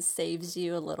ways saves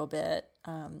you a little bit.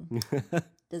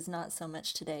 Does not so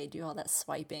much today do all that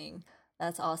swiping.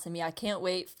 That's awesome. Yeah, I can't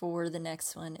wait for the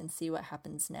next one and see what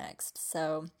happens next.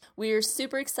 So we are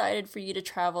super excited for you to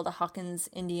travel to Hawkins,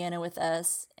 Indiana with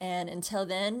us. And until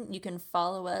then, you can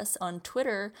follow us on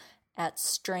Twitter at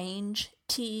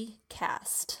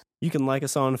StrangeTcast. You can like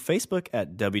us on Facebook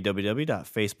at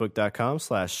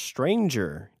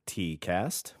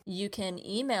www.facebook.com/StrangerTcast. You can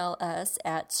email us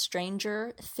at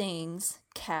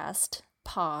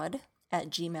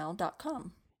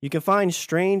strangerthingscastpod@gmail.com. You can find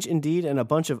Strange Indeed and a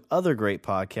bunch of other great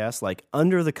podcasts like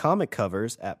Under the Comic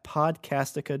Covers at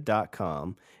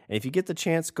podcastica.com. And if you get the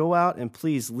chance, go out and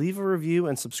please leave a review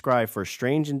and subscribe for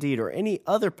Strange Indeed or any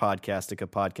other Podcastica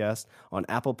podcast on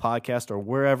Apple Podcast or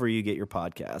wherever you get your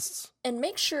podcasts. And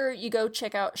make sure you go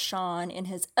check out Sean in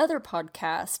his other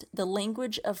podcast, The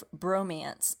Language of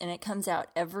Bromance, and it comes out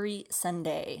every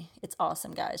Sunday. It's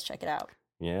awesome, guys. Check it out.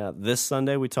 Yeah, this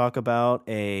Sunday we talk about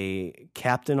a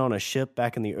captain on a ship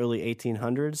back in the early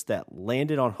 1800s that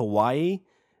landed on Hawaii,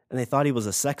 and they thought he was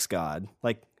a sex god.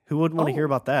 Who wouldn't want to hear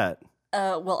about that?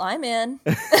 Well, I'm in.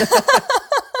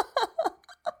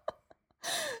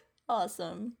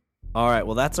 Awesome. All right,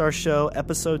 well, that's our show,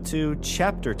 Episode 2,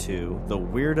 Chapter 2, The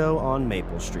Weirdo on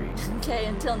Maple Street. Okay,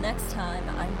 until next time,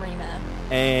 I'm Rima.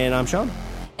 And I'm Sean.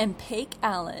 And Paik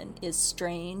Allen is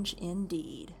strange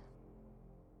indeed.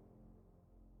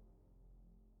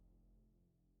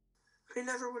 We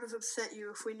never would have upset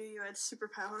you if we knew you had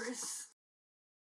superpowers.